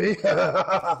boy?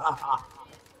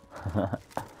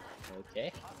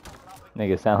 Okay.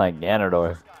 Nigga sound like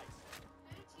Ganondorf.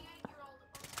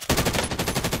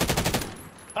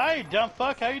 Hi, dumb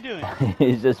fuck, how you doing?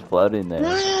 He's just floating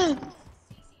there.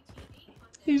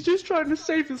 He's just trying to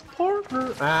save his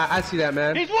partner. I see that,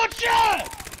 man. He's one shot!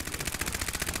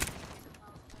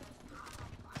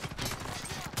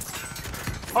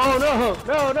 Oh no!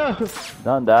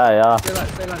 Don't die, y'all. Stay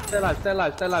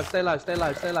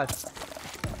alive.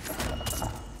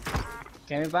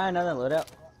 Can we buy another loadout?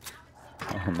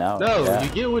 No. No, yeah. you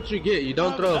get what you get. You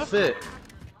don't throw a fit.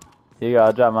 Here you go,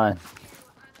 I'll drop mine.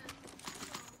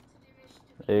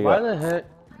 There you Why go. the heck?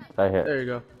 Right here. There you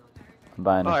go. I'm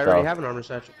buying Oh, a I cell. already have an armor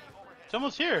satchel.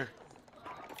 Someone's here.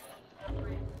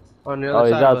 On the Oh, other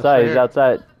he's side of us, outside. right He's here.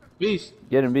 outside. Beast.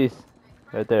 Get him, Beast.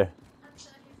 Right there.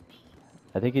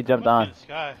 I think he jumped Someone's on. in the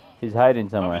sky. He's hiding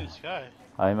Someone's somewhere. in the sky.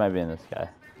 Oh, he might be in the sky.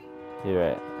 You're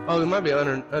right. Oh, he might be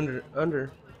under.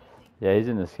 Yeah, he's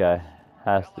in the sky.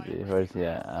 Has to be. Where's he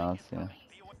at? I don't see him.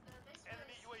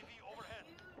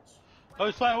 Oh,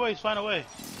 he's flying away. He's flying away.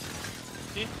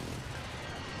 See?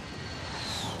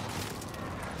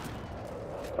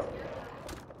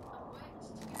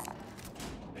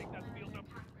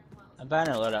 I'm buying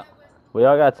a loadout. We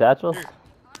all got satchels?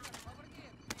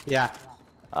 Yeah.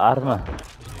 Arma.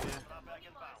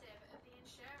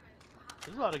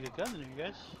 There's a lot of good guns in here,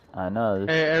 guys. I know. This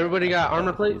Hey, everybody got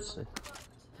armor plates?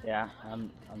 Yeah,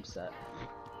 I'm set.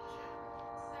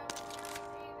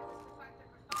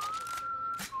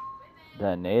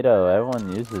 That NATO,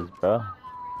 everyone uses, bro.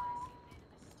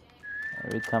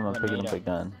 Every time I'm What picking up NATO? a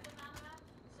gun.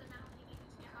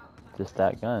 Just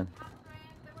that gun.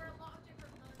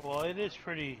 Well, it is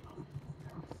pretty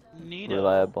neat.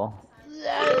 Reliable.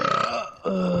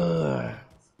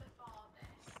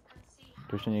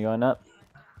 Christian, you going up?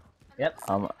 Yep.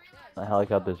 The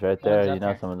helicopter's right there. up You know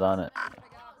there. someone's on it.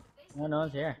 No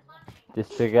one's here.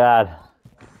 Just to God.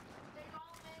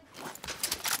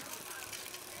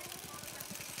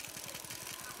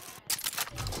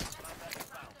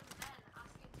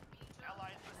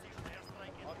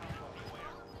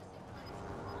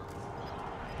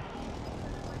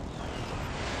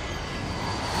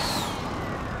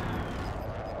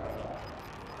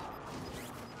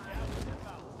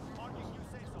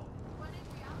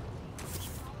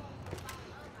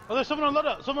 Oh, there's someone on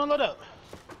loadout. Someone on loadout.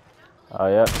 Oh,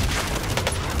 yep.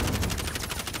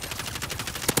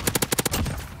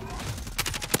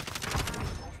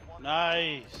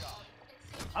 Nice.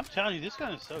 I'm telling you, this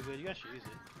gun is so good. You guys should use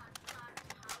it.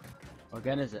 What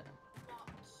gun is it?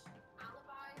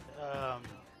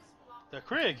 The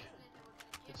Krieg.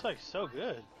 It's like so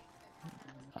good.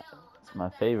 It's my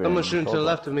favorite. Someone's in shooting to the Cobalt.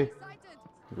 left of me.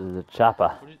 This is a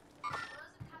chopper.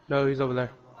 No, he's over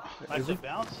there. Like the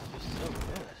bounce is just so good.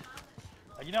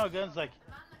 Like, you know, guns like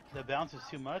the bounce is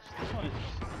too much. This one is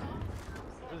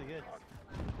just really good.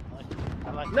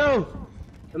 I like it. No!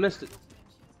 I missed it.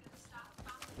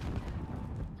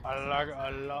 I like it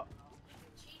a lot.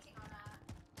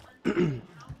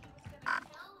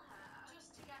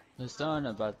 There's someone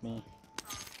above me.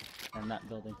 In that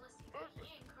building.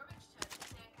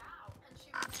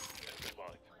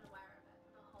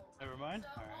 Never mind.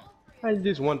 Alright. I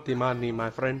just want the money, my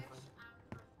friend.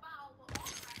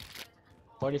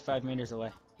 45 meters away.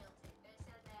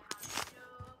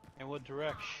 In what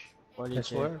direction? 42. I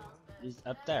swear. He's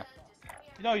up there.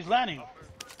 No, he's landing.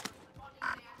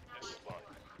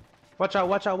 Watch out,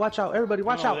 watch out, watch out. Everybody,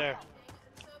 watch Over out. there.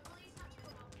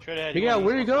 Straight ahead. Yeah,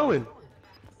 where are you going?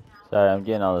 Sorry, I'm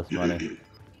getting all this money.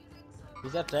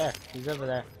 He's up there. He's over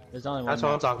there. There's only one. That's what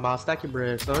more. I'm talking about. Stack your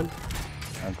bread, son.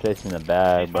 I'm chasing the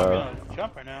bag, He's probably bro. gonna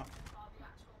jump right now.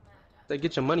 They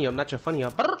get your money up, not your funny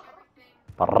up.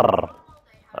 Brrr.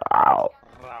 Ow.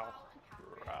 Wow.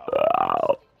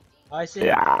 Ow. Oh, I see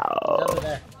him. Ow. He's over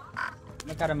there.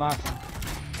 Look at him off.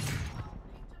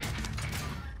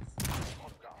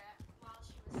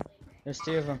 There's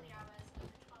two of them.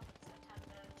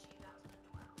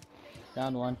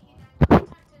 Down one.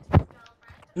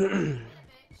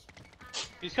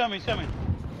 He's coming, he's coming.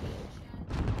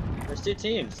 There's two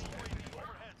teams.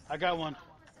 I got one.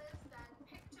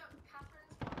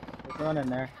 There's one in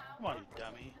there. Come on, you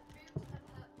dummy.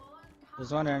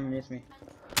 There's one underneath me.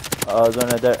 Oh, there's one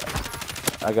right there.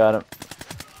 I got him.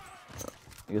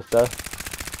 Good stuff.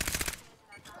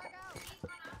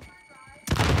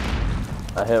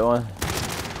 I hit one.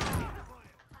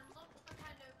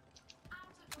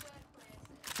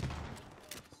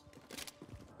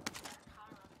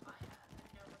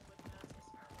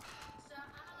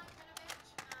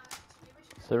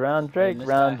 Surround Drake, this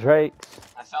round guy. Drakes.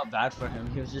 I felt bad for him.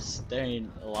 He was just staring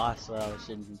lost where I was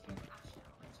shooting him from.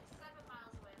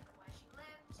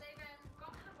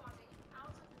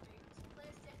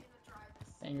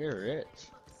 Dang, you're rich.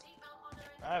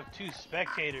 I have two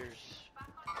spectators.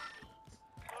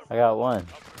 I got one.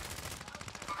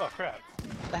 Oh crap.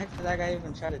 What the heck did that guy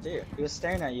even try to do? He was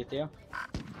staring at you, Theo.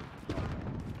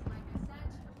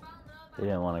 They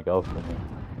didn't want to go for me.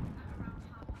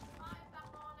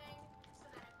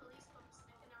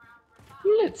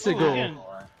 Let's Ooh, go.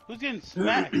 Who's getting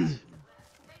smacked? We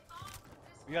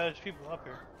got there's people up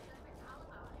here.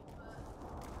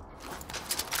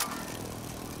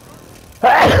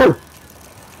 Someone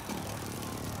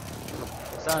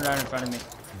right in front of me.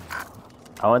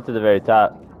 I went to the very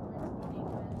top.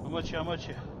 I'm with you, I'm with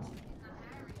you.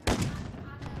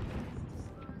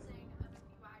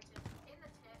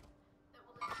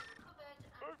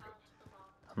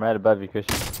 I'm right above you,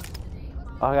 Christian.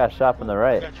 Oh, I got shot from the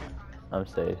right. Got you. I'm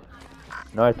safe.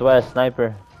 Northwest,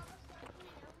 sniper.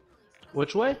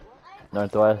 Which way?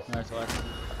 Northwest. Northwest.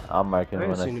 I'm marking I when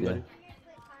didn't I see see anybody. him.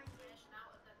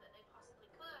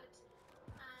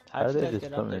 How How'd did you they guys just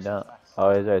get put up me there so down? fast?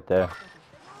 Oh, he's right there.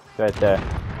 He's right there.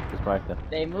 Just marked him.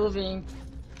 They moving.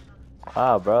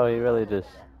 Wow, bro, he really just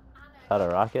shot a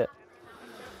rocket.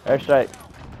 Airstrike.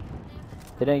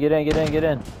 Get in, get in, get in, get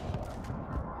in.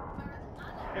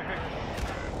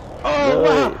 Oh, Really?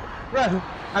 wow! Right.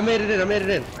 I made it in, I made it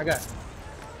in. I got it.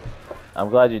 I'm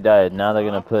glad you died. Now they're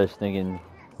gonna push thinking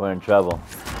we're in trouble.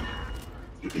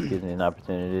 Gives me an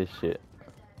opportunity to shoot.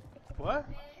 What?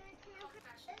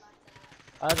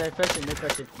 Oh, they're pushing, they're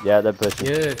pushing. Yeah, they're pushing.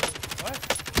 Good. What?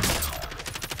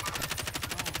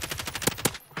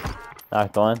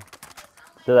 Knocked one.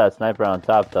 Still that sniper on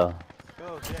top though.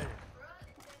 Go get it.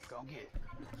 Go get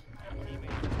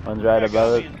it. One's right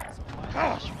above it.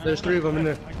 Gosh, man. There's 3 of them in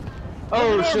there.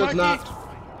 Oh, shield's knocked.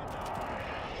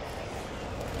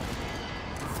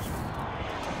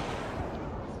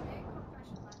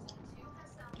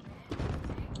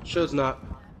 Shield's knocked.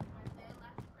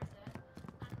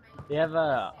 Do you have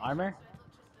armor?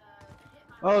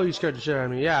 Oh, you scared the shit out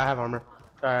of me. Yeah, I have armor.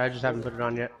 Sorry, I just haven't put it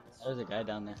on yet. There's a guy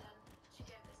down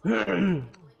there.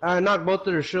 I knocked both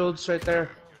of their shields right there.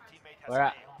 Where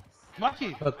at?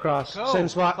 Monkey. Across. Go. Same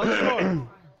spot. Close the door. Oh,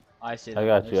 I see I them.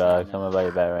 got They're you, standing Alex. I'm there. gonna buy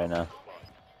you back right now.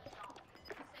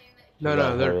 No, Yeah,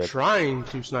 no, they're hurry up. trying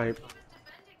to snipe.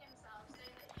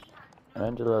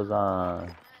 Angela's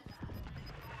on.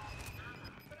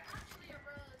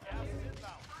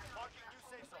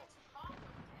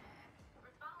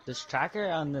 This tracker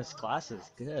on this class is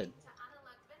good.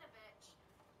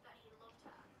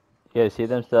 You guys see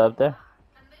them still up there?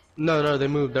 No, no, they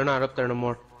moved. They're not up there no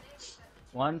more.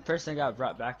 One person got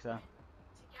brought back though.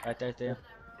 Right there too.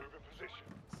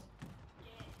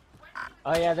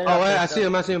 Oh yeah, they're Oh, up wait, there I still. see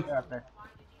him, I see him. They're up there.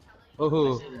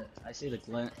 Oh, I see the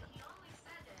glint.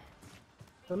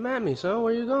 come at me, son.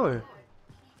 Where you going?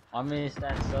 Want me to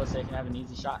stand still so you can have an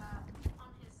easy shot?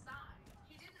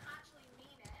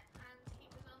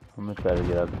 I'm gonna try to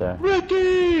get up there.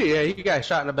 Ricky! Yeah, you guys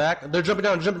shot in the back. They're jumping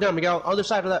down, Miguel. Other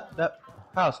side of that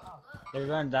house. They're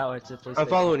going that way to the police I'm station.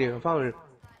 following you, I'm following you.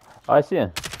 Oh, I see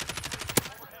him.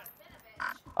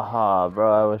 Ah,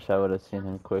 bro, I wish I would have seen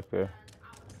him quicker.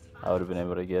 I would have been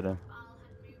able to get him.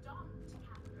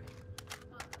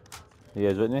 You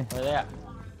guys with me? Where they at?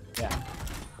 Yeah.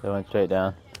 They went straight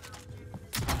down.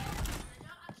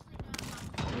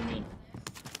 What do you mean?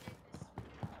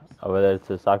 Over there to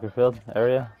the soccer field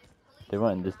area. They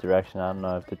went in this direction. I don't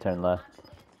know if they turned left.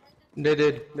 They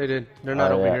did. They're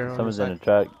not Oh, over yeah. here. on Someone's this in a side.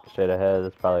 truck straight ahead.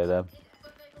 That's probably them.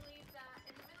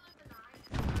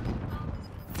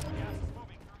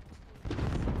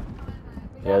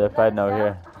 Yeah, they're fighting over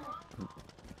here.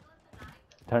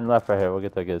 Turn left right here. We'll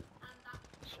get the good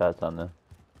shots on them.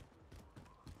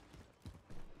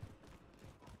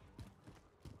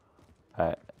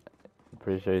 Alright. I'm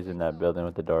pretty sure he's in that building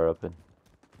with the door open.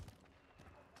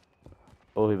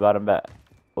 Oh, he brought him back.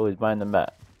 Oh, he's buying them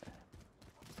back.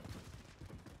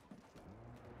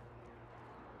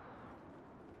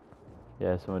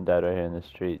 Yeah, someone died right here in the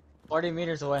street. 40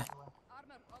 meters away.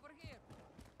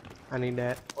 I need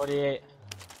that. 48.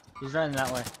 He's running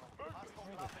that way.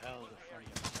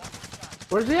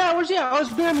 Where's he at? Where's he at? Oh,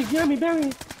 it's behind me, behind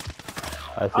me.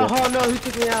 I see him. Oh no, he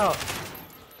took me out.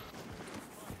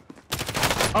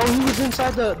 Oh, he was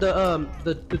inside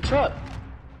the truck.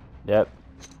 Yep.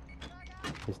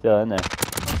 He's still in there.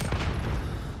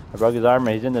 I broke his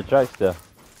armor. He's in the truck still.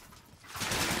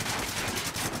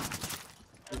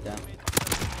 He's down.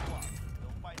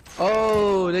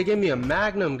 Oh, they gave me a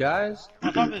magnum, guys.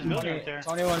 On top of this building right there.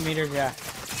 21 meters, yeah. On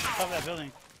top of that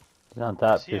building. He's on I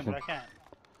top. see him, Fishing. but I can't.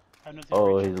 I have nothing to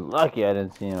Oh, reach. he's lucky I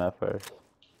didn't see him at first.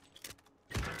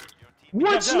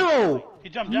 What? jumped down. No! He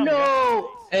jumped down. No!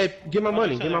 Hey, give my Oh,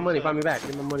 money, they're give my still money, there. buy me back,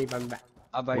 give my money, buy me back.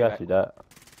 I'll buy I you got back. you, Dot.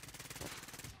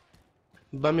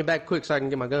 Buy me back quick so I can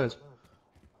get my guns.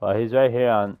 Well, he's right here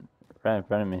right in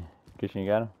front of me. Christian, you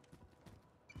got him?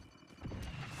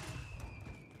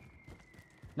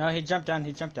 No, he jumped down,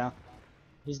 he jumped down.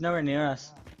 He's nowhere near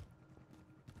us.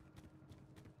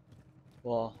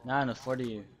 Well, not in a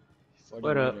 40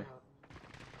 What up? meter.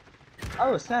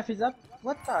 Oh, snap, he's up.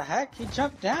 What the heck? He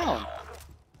jumped down.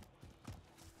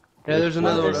 Yeah, there's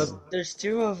another one there's, up. there's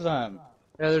two of them.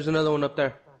 Yeah, there's another one up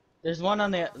there. There's one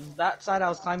on that side I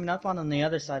was climbing up on the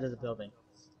other side of the building.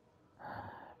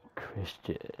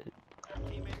 Christian.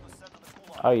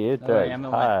 Oh, you No, threw I it am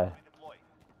high.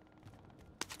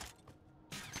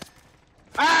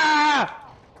 Ah!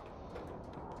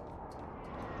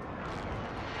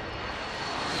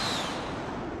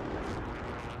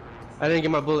 I didn't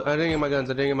get my bullet. I didn't get my guns.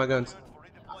 I didn't get my guns.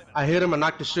 I hit him. I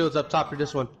knocked the shields up top for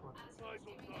this one.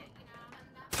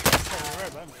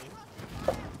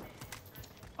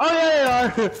 Oh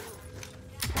yeah, yeah.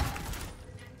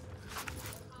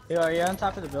 Yo, are you on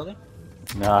top of the building?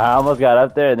 No, I almost got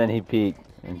up there and then he peeked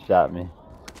and shot me.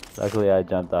 Luckily, I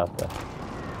jumped off though.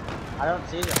 I don't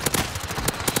see them.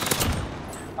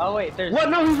 Oh wait, there's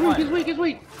What? No, he's weak. one. He's weak. He's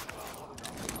weak.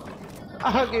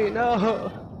 Okay,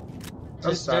 no.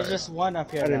 There's just one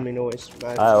up here. I didn't now. mean to waste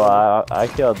my I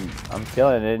killed. I'm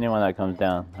killing anyone that comes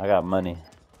down. I got money.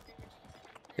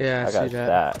 Yeah, I got see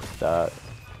that. stacks, dog.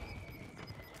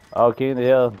 Oh, King of the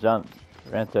Hill jumped.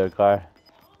 Ran to a car.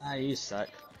 Ah, you suck.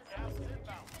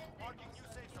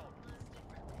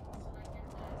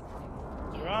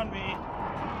 You're on me.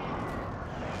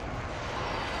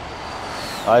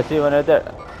 Oh, I see one right there.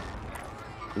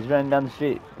 He's running down the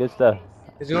street. Good stuff.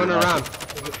 He's going around.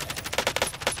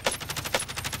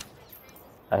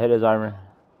 I hit his armor.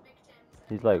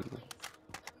 He's like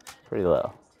pretty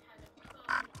low.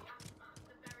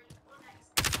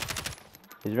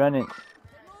 He's running.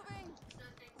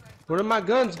 Where did my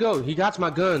guns go? He got my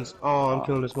guns. Oh, I'm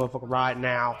killing this motherfucker right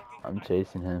now. I'm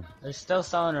chasing him. There's still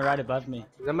someone right above me.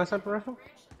 Is that my sniper rifle?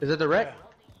 Is it the wreck?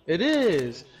 It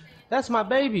is. That's my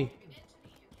baby.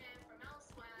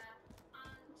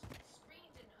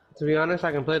 To be honest,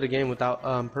 I can play the game without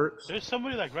perks. There's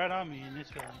somebody like right on me in this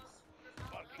guy.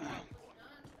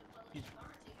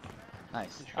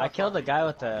 Nice. I killed a guy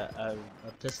with a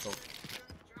pistol.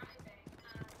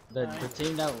 The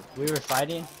team that we were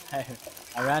fighting, I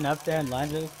ran up there and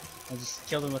landed and just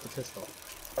killed him with a pistol.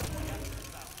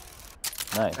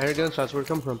 Nice. I hear gunshots. Where'd it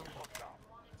come from?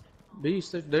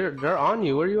 Beast, they're on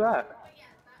you. Where you at?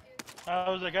 I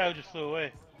was the guy who just flew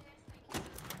away.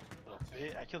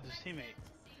 I killed his teammate.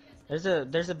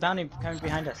 There's a bounty coming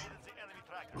behind us.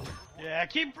 Yeah,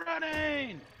 keep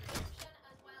running!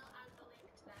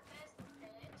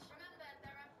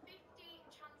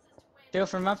 Still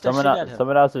from up there, shoot at him.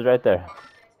 Someone else is right there.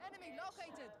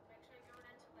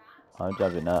 I'm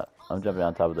jumping up. I'm jumping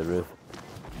on top of the roof.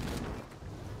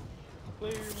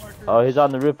 Oh, he's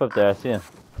on the roof up there. I see him.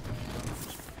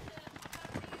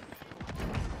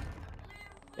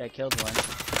 Yeah, I killed one.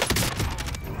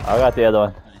 I got the other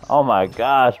one. Nice. Oh my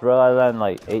gosh, bro. I landed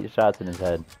like 8 shots in his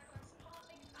head.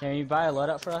 Can you buy a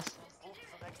loadout for us?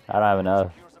 I don't have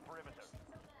enough.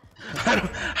 I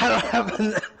don't have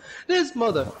enough. This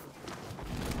mother.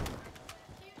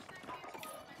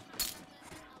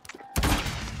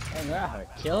 Hey, we're out here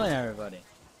killing everybody.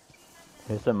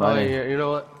 Here's some Oh money. yeah, you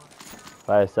know what?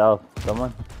 By yourself.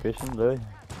 Someone? Christian? Louis?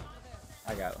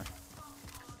 I got one.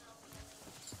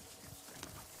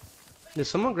 Did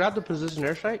someone grab the precision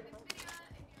airstrike?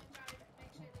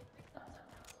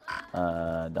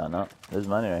 Don't know. There's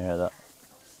money right here though.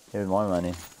 Here's more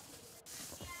money.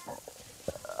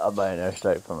 I'll buy an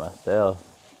airstrike for myself.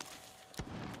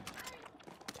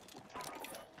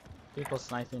 People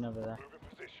sniping over there.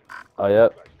 Oh,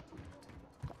 yep.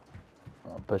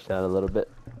 I'll push that a little bit.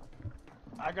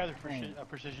 I got a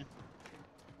precision.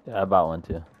 Yeah, I bought one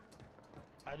too.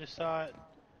 I just saw it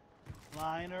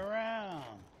lying around.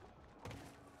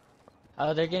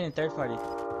 Oh, they're getting third party.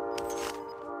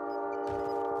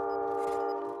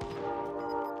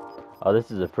 Oh,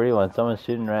 this is a free one. Someone's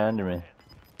shooting right under me.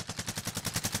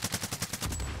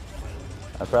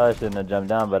 I probably shouldn't have jumped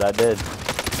down, but I did.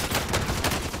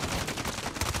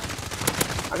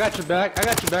 I got your back. I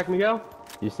got your back, Miguel.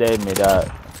 You saved me, dog.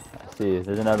 I see you.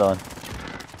 There's another one.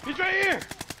 He's right here!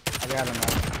 I got him now.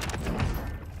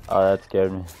 Oh, that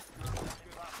scared me.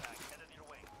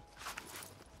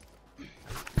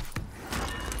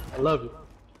 I love you.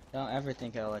 Don't ever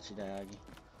think I'll let you die, Augie.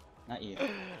 Not you.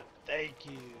 Thank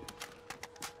you.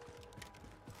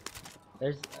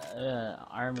 There's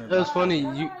armor. That was funny.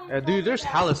 You, dude, there's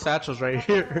hella satchels right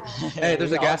here. Hey,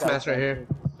 there's a gas mask right here.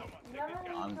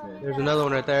 I'm good. There's another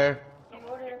one right there.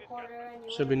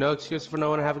 Should be no excuse for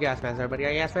no one to have a gas mask. Everybody got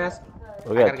a gas mask?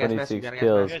 We I got got a gas mask, you 26 got a gas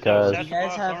kills, mask. cuz. You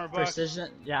guys have precision?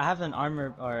 Yeah, I have an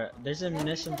armor, or there's a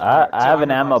munition. I have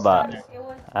an armor ammo box. down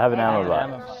there. I have an ammo I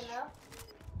have an box.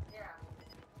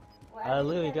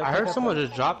 Louis, go I pick heard up someone one.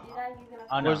 just drop.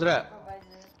 Oh, no. Where's it at?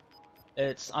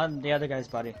 It's on the other guy's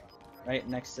body. Right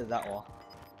next to that wall.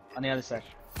 On the other side.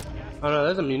 Oh no,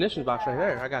 there's a munitions box right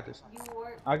there. I got this.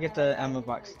 I'll get the ammo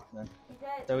box then.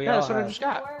 So we Yeah, all that's what I have. just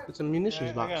got. It's a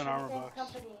munitions I box. got an armor box.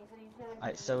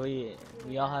 Alright, so we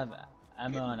all have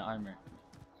ammo and armor.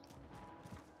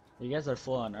 You guys are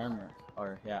full on armor,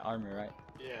 or yeah, armor, right?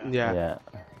 Yeah. Yeah.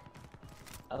 Yeah.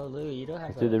 Oh, Louis, you don't have.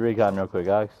 Let's do the recon real quick,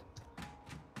 Ox.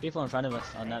 People in front of us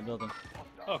on that building.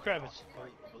 Oh crap! It's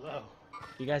below.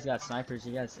 You guys got snipers.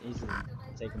 You guys easily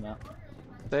take them out.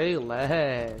 Say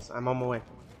less. I'm on my way.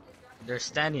 They're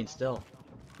standing still.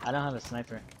 I don't have a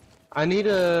sniper. I need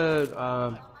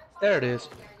a. There it is.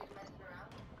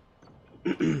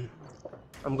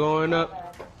 I'm going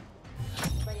up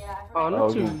on a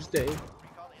Oh, Tuesday.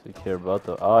 Secure both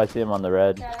of. Oh, I see him on the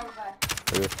red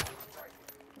roof.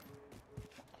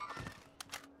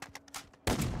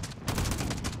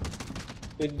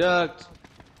 He ducked.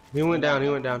 He went down. He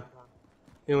went down.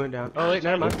 He went down. Oh wait,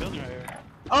 never mind. Building right here.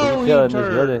 Oh, we he can chill in this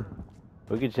turned. building.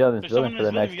 We can chill in this There's building someone for the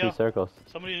in this next building, two circles.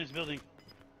 Somebody in this building.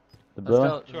 The blue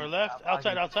one? To our left,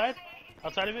 outside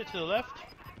of it, to the left.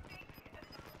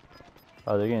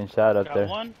 Oh, they're getting shot up Got there.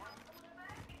 one.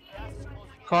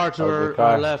 Car to Oh, the our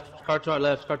car. left. Car to our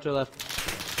left. Car to our left.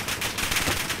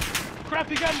 Crap!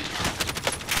 He got me.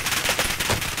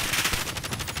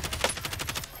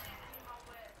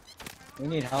 We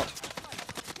need help.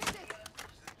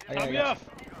 Help me off.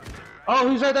 Oh,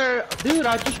 he's right there. Dude,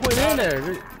 I just went in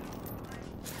there.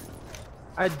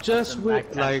 I just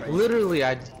went, like, literally,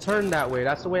 I turned that way.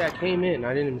 That's the way I came in.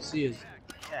 I didn't even see his.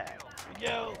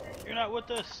 Yo, you're not with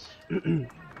us.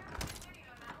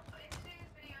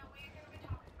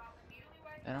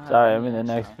 Sorry, I'm in the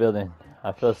next building.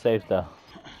 I feel safe though.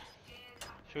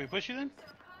 Should we push you then?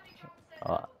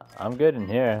 I'm good in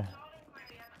here.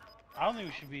 I don't think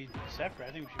we should be separate.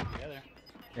 I think we should be together.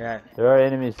 Yeah. There are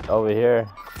enemies over here.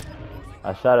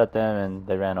 I shot at them and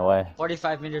they ran away.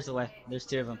 45 meters away. There's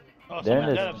two of them. Oh, They're in someone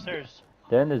this- dead upstairs.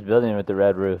 They're in this building with the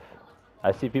red roof.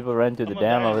 I see people running through the Someone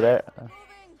dam died. over there.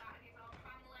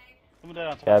 Someone dead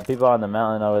on top. Yeah, people on the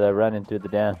mountain over there running through the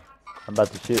dam. I'm about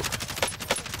to shoot.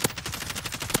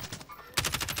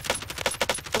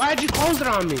 Why'd you close it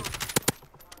on me?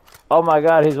 Oh my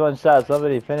god, he's one shot.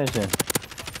 Somebody finish him.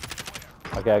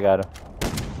 Okay, I got him.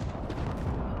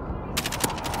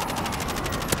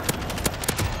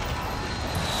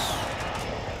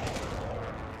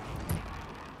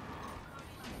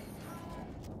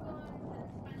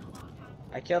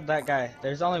 I killed that guy.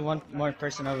 There's only one more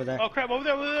person over there. Oh crap! Over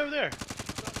there! Over there! Over there!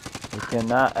 You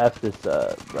cannot F this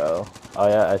up, bro. Oh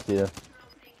yeah, I see them.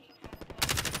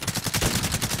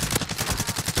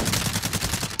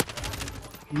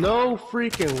 No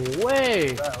freaking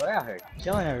way. Bro, we're out here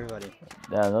killing everybody.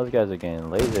 Damn, those guys are getting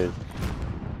lasers.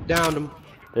 Downed him.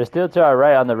 They're still to our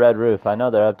right on the red roof. I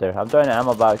know they're up there. I'm throwing an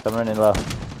ammo box. I'm running low.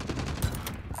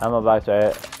 Ammo box right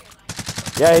here.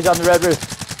 Yeah, he's on the red roof.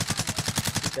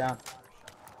 He's down.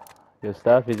 Good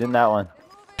stuff. He's in that one.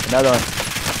 Another one.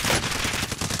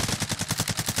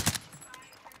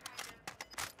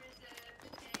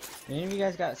 Any of you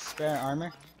guys got spare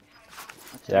armor?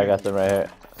 Yeah, I got some right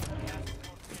here.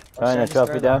 Or Throwing should I a just throw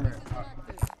trophy the down. armor?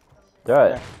 Throw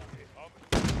it.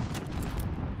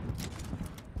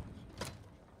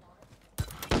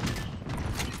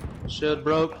 Shield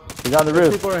broke. He's on the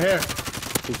roof. People are here.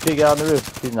 He's peeking on the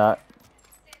roof. He's not.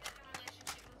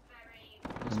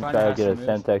 He's I'm probably trying has to get a some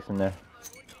moves. Semtex in there.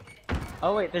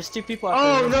 Oh wait, there's two people out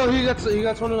Oh there. no, he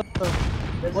got one of the.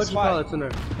 There's a What you squad. call it? It's in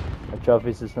there. A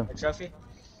trophy system. A trophy?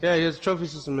 Yeah, he has a trophy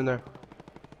system in there.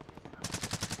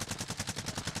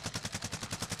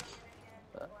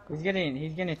 He's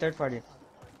getting third party.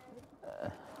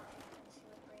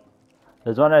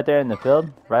 There's one right there in the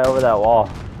field, right over that wall.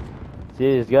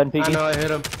 See his gun I peeking? know, I hit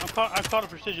him. I caught a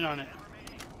precision on it.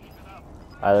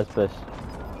 Alright, let's push.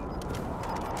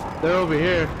 They're over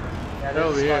here. Yeah, They're there's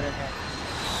over a here. squad in here.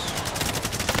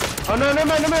 Oh no, no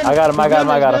man, no man. I got him, I He's got him,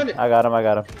 I got behind him. it. I got him, I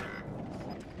got him.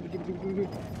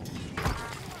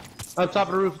 Up top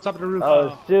of the roof, top of the roof.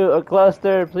 Oh shoot, a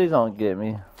cluster. Please don't get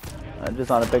me. I just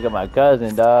want to pick up my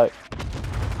cousin, dog.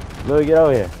 Louis, get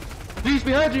over here. He's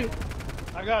behind you.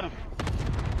 I got him.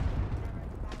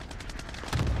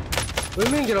 What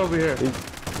do you mean get over here?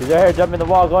 He's right here, jumping the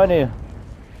wall, going to you.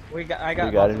 I got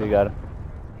You got both him, of you got him.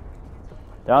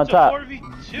 They're on It's a top.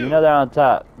 4v2. You know they're on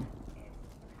top.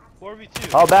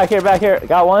 4v2. Oh, back here.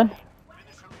 Got one.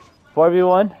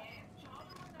 4v1.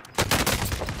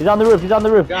 He's on the roof, he's on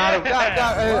the roof. Got him, got him.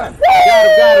 Got him.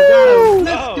 Oh.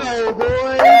 Let's go,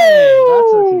 boys. Hey,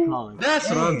 that's what you call it. That's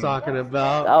what I'm talking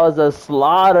about. That was a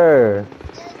slaughter.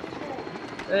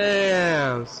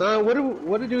 Damn, son.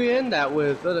 What did we end that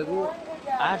with?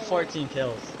 I had 14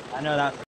 kills. I know that for